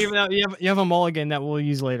 Even though you have a mulligan that we'll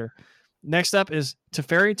use later. Next up is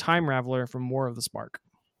Teferi Time Raveler from War of the Spark.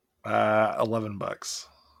 $11.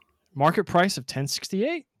 Market price of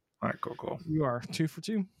 $10.68. All right, cool. You are 2 for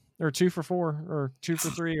 2, or 2 for 4, or 2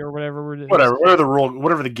 for 3, or whatever we're doing.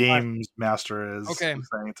 Whatever the game's master is. Okay.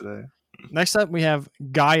 Saying today. Next up, we have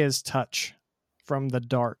Gaia's Touch from the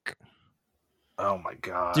Dark. Oh my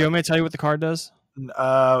god! Do you want me to tell you what the card does?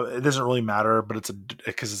 It doesn't really matter, but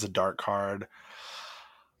because it's a dark card.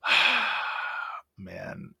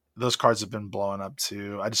 Man, those cards have been blowing up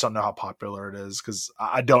too. I just don't know how popular it is because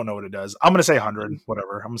I don't know what it does. I'm gonna say 100.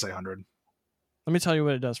 Whatever. I'm gonna say 100. Let me tell you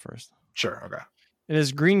what it does first. Sure. Okay. It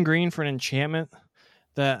is green for an enchantment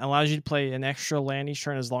that allows you to play an extra land each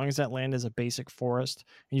turn as long as that land is a basic forest,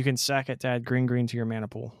 and you can sack it to add green to your mana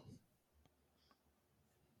pool.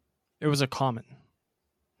 It was a common.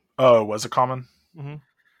 Oh, it was a common? Mm-hmm.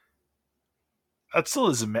 That still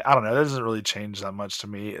isn't. I don't know. That doesn't really change that much to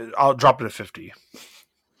me. I'll drop it at 50.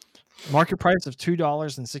 Market price of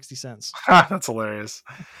 $2.60. That's hilarious.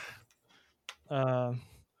 So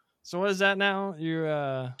what is that now?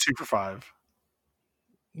 You're 2 for 5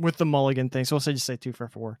 with the mulligan thing. So we'll just say 2 for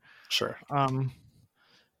 4. Sure.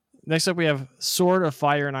 Next up, we have Sword of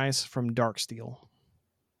Fire and Ice from Darksteel.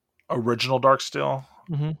 Original Darksteel.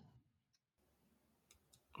 Mm-hmm.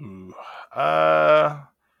 Ooh.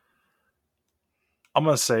 I'm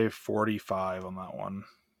gonna say 45 on that one.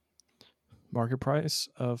 Market price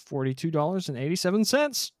of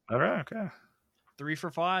 $42.87. All right, okay. 3 for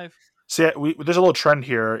 5. See, there's a little trend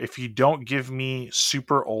here. If you don't give me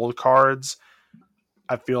super old cards,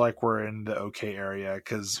 I feel like we're in the okay area,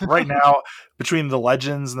 because right now between the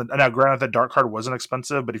legends and now granted that dark card wasn't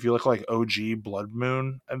expensive, but if you look like OG Blood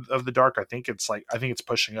Moon of the dark, I think it's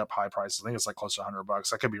pushing up high prices. I think it's like close to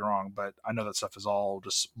 $100. I could be wrong, but I know that stuff is all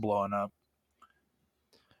just blowing up.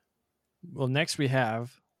 Well, next we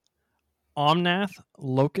have Omnath,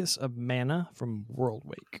 Locus of Mana from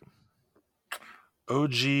Worldwake.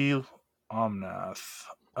 OG Omnath.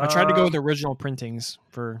 I tried to go with original printings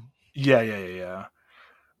for. Yeah.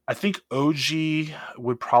 I think OG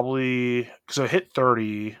would probably, because it hit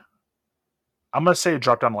 30. I'm gonna say it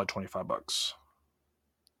dropped down to like $25.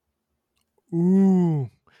 Ooh.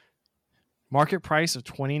 Market price of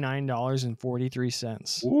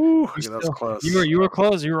 $29.43. Ooh, okay, that's close. You were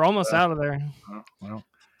close. You were almost out of there. Well,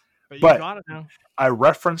 but you got it now. I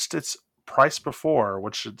referenced its price before,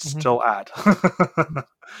 which it's still at. All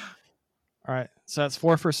right, so that's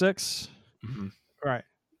 4 for 6. Mm-hmm. All right,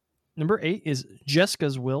 number 8 is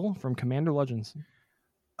Jeska's Will from Commander Legends.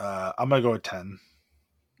 I'm gonna go with 10.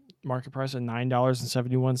 Market price of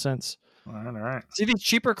 $9.71. All right. See, these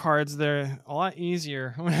cheaper cards, they're a lot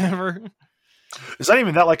easier whenever. It's not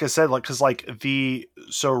even that, like I said, like, because like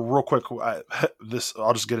so real quick,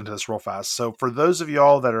 I'll just get into this real fast. So for those of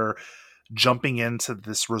y'all that are jumping into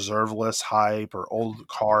this reserve list hype or old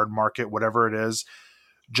card market, whatever it is,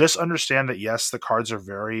 just understand that yes, the cards are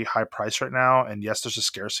very high priced right now, and yes, there's a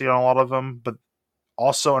scarcity on a lot of them, but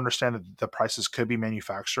also understand that the prices could be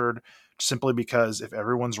manufactured, simply because if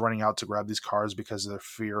everyone's running out to grab these cards because of their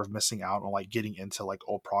fear of missing out on like getting into like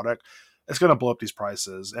old product, it's going to blow up these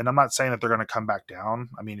prices. And I'm not saying that they're going to come back down.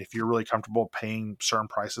 I mean, if you're really comfortable paying certain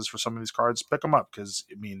prices for some of these cards, pick them up, because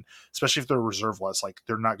I mean, especially if they're reserve less, like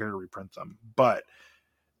they're not going to reprint them. But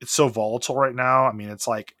it's so volatile right now. I mean, it's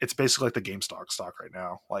basically like the GameStop stock right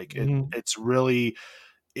now. Like it's really,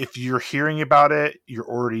 if you're hearing about it, you're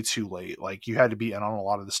already too late. Like you had to be in on a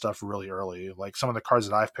lot of the stuff really early. Like some of the cards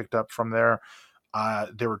that I've picked up from there,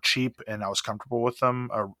 they were cheap and I was comfortable with them.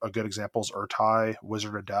 A good example is Urtai,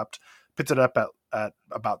 Wizard Adept. Picked it up at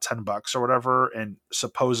about $10 or whatever, and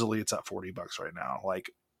supposedly it's at $40 right now.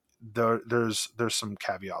 Like there's some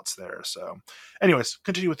caveats there. So anyways,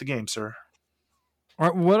 continue with the game, sir.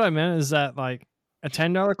 What I meant is that like a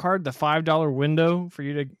 $10 card, the $5 window for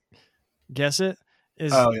you to guess it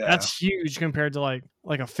is that's huge compared to like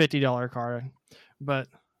a $50 card. But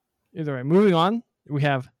either way, moving on, we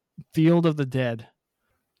have Field of the Dead.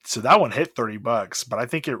 So that one hit $30, but I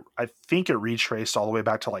think it retraced all the way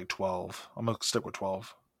back to like 12. I'm gonna stick with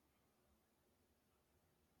 12.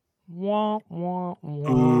 Wah, wah,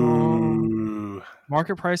 wah. Ooh.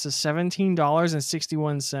 Market price is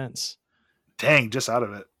 $17.61. Dang, just out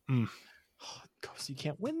of it. Ghost, you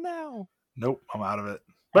can't win now. Nope, I'm out of it.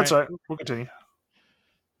 That's all right. We'll continue.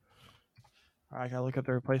 All right, I gotta look up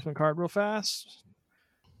the replacement card real fast.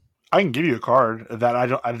 I can give you a card that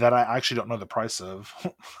I actually don't know the price of.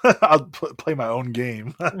 I'll play my own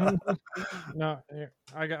game. No, here,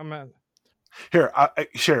 I'm at. Here,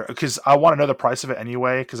 sure, because I want to know the price of it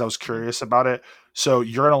anyway, because I was curious about it. So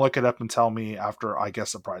you're gonna look it up and tell me after I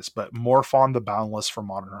guess the price. But Morphon the Boundless for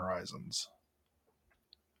Modern Horizons.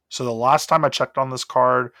 So the last time I checked on this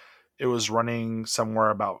card, it was running somewhere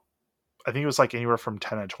about, I think it was like anywhere from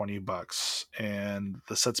 $10 to $20, and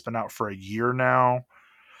the set's been out for a year now.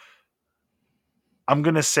 I'm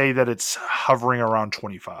going to say that it's hovering around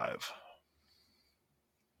 25.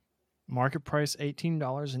 Market price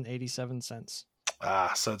 $18.87.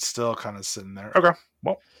 So it's still kind of sitting there. Okay.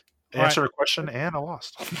 Well, answer a question and I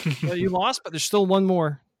lost. Well, you lost, but there's still one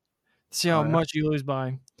more. Let's see how much you lose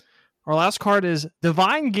by. Our last card is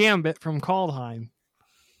Divine Gambit from Kaldheim.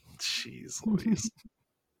 Jeez Louise.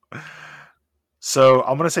 So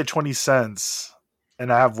I'm going to say 20 cents,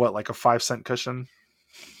 and I have what, like a 5-cent cushion?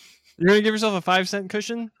 You're going to give yourself a 5-cent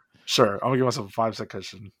cushion? Sure. I'm going to give myself a 5-cent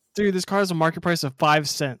cushion. Dude, this card has a market price of 5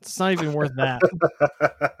 cents. It's not even worth that.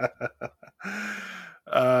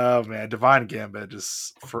 Oh, man. Divine Gambit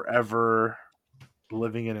just forever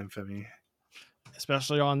living in infamy.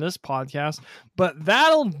 Especially on this podcast. But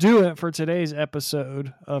that'll do it for today's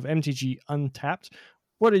episode of MTG Untapped.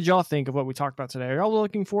 What did y'all think of what we talked about today? Are y'all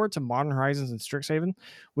looking forward to Modern Horizons and Strixhaven?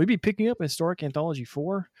 We'll be picking up Historic Anthology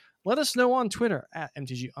 4. Let us know on Twitter at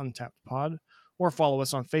MTG Untapped Pod, or follow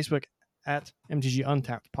us on Facebook at MTG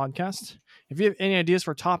Untapped Podcast. If you have any ideas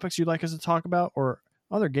for topics you'd like us to talk about or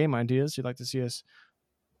other game ideas you'd like to see us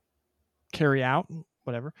carry out,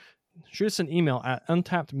 whatever, shoot us an email at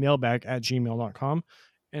untappedmailbag@gmail.com.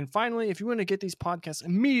 And finally, if you want to get these podcasts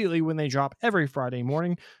immediately when they drop every Friday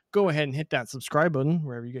morning, go ahead and hit that subscribe button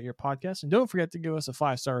wherever you get your podcasts. And don't forget to give us a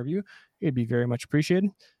 5-star review. It'd be very much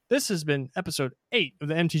appreciated. This has been episode 8 of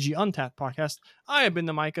the MTG Untapped podcast. I have been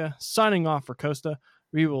the Micah, signing off for Costa.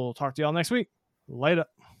 We will talk to y'all next week. Later.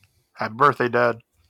 Happy birthday, Dad.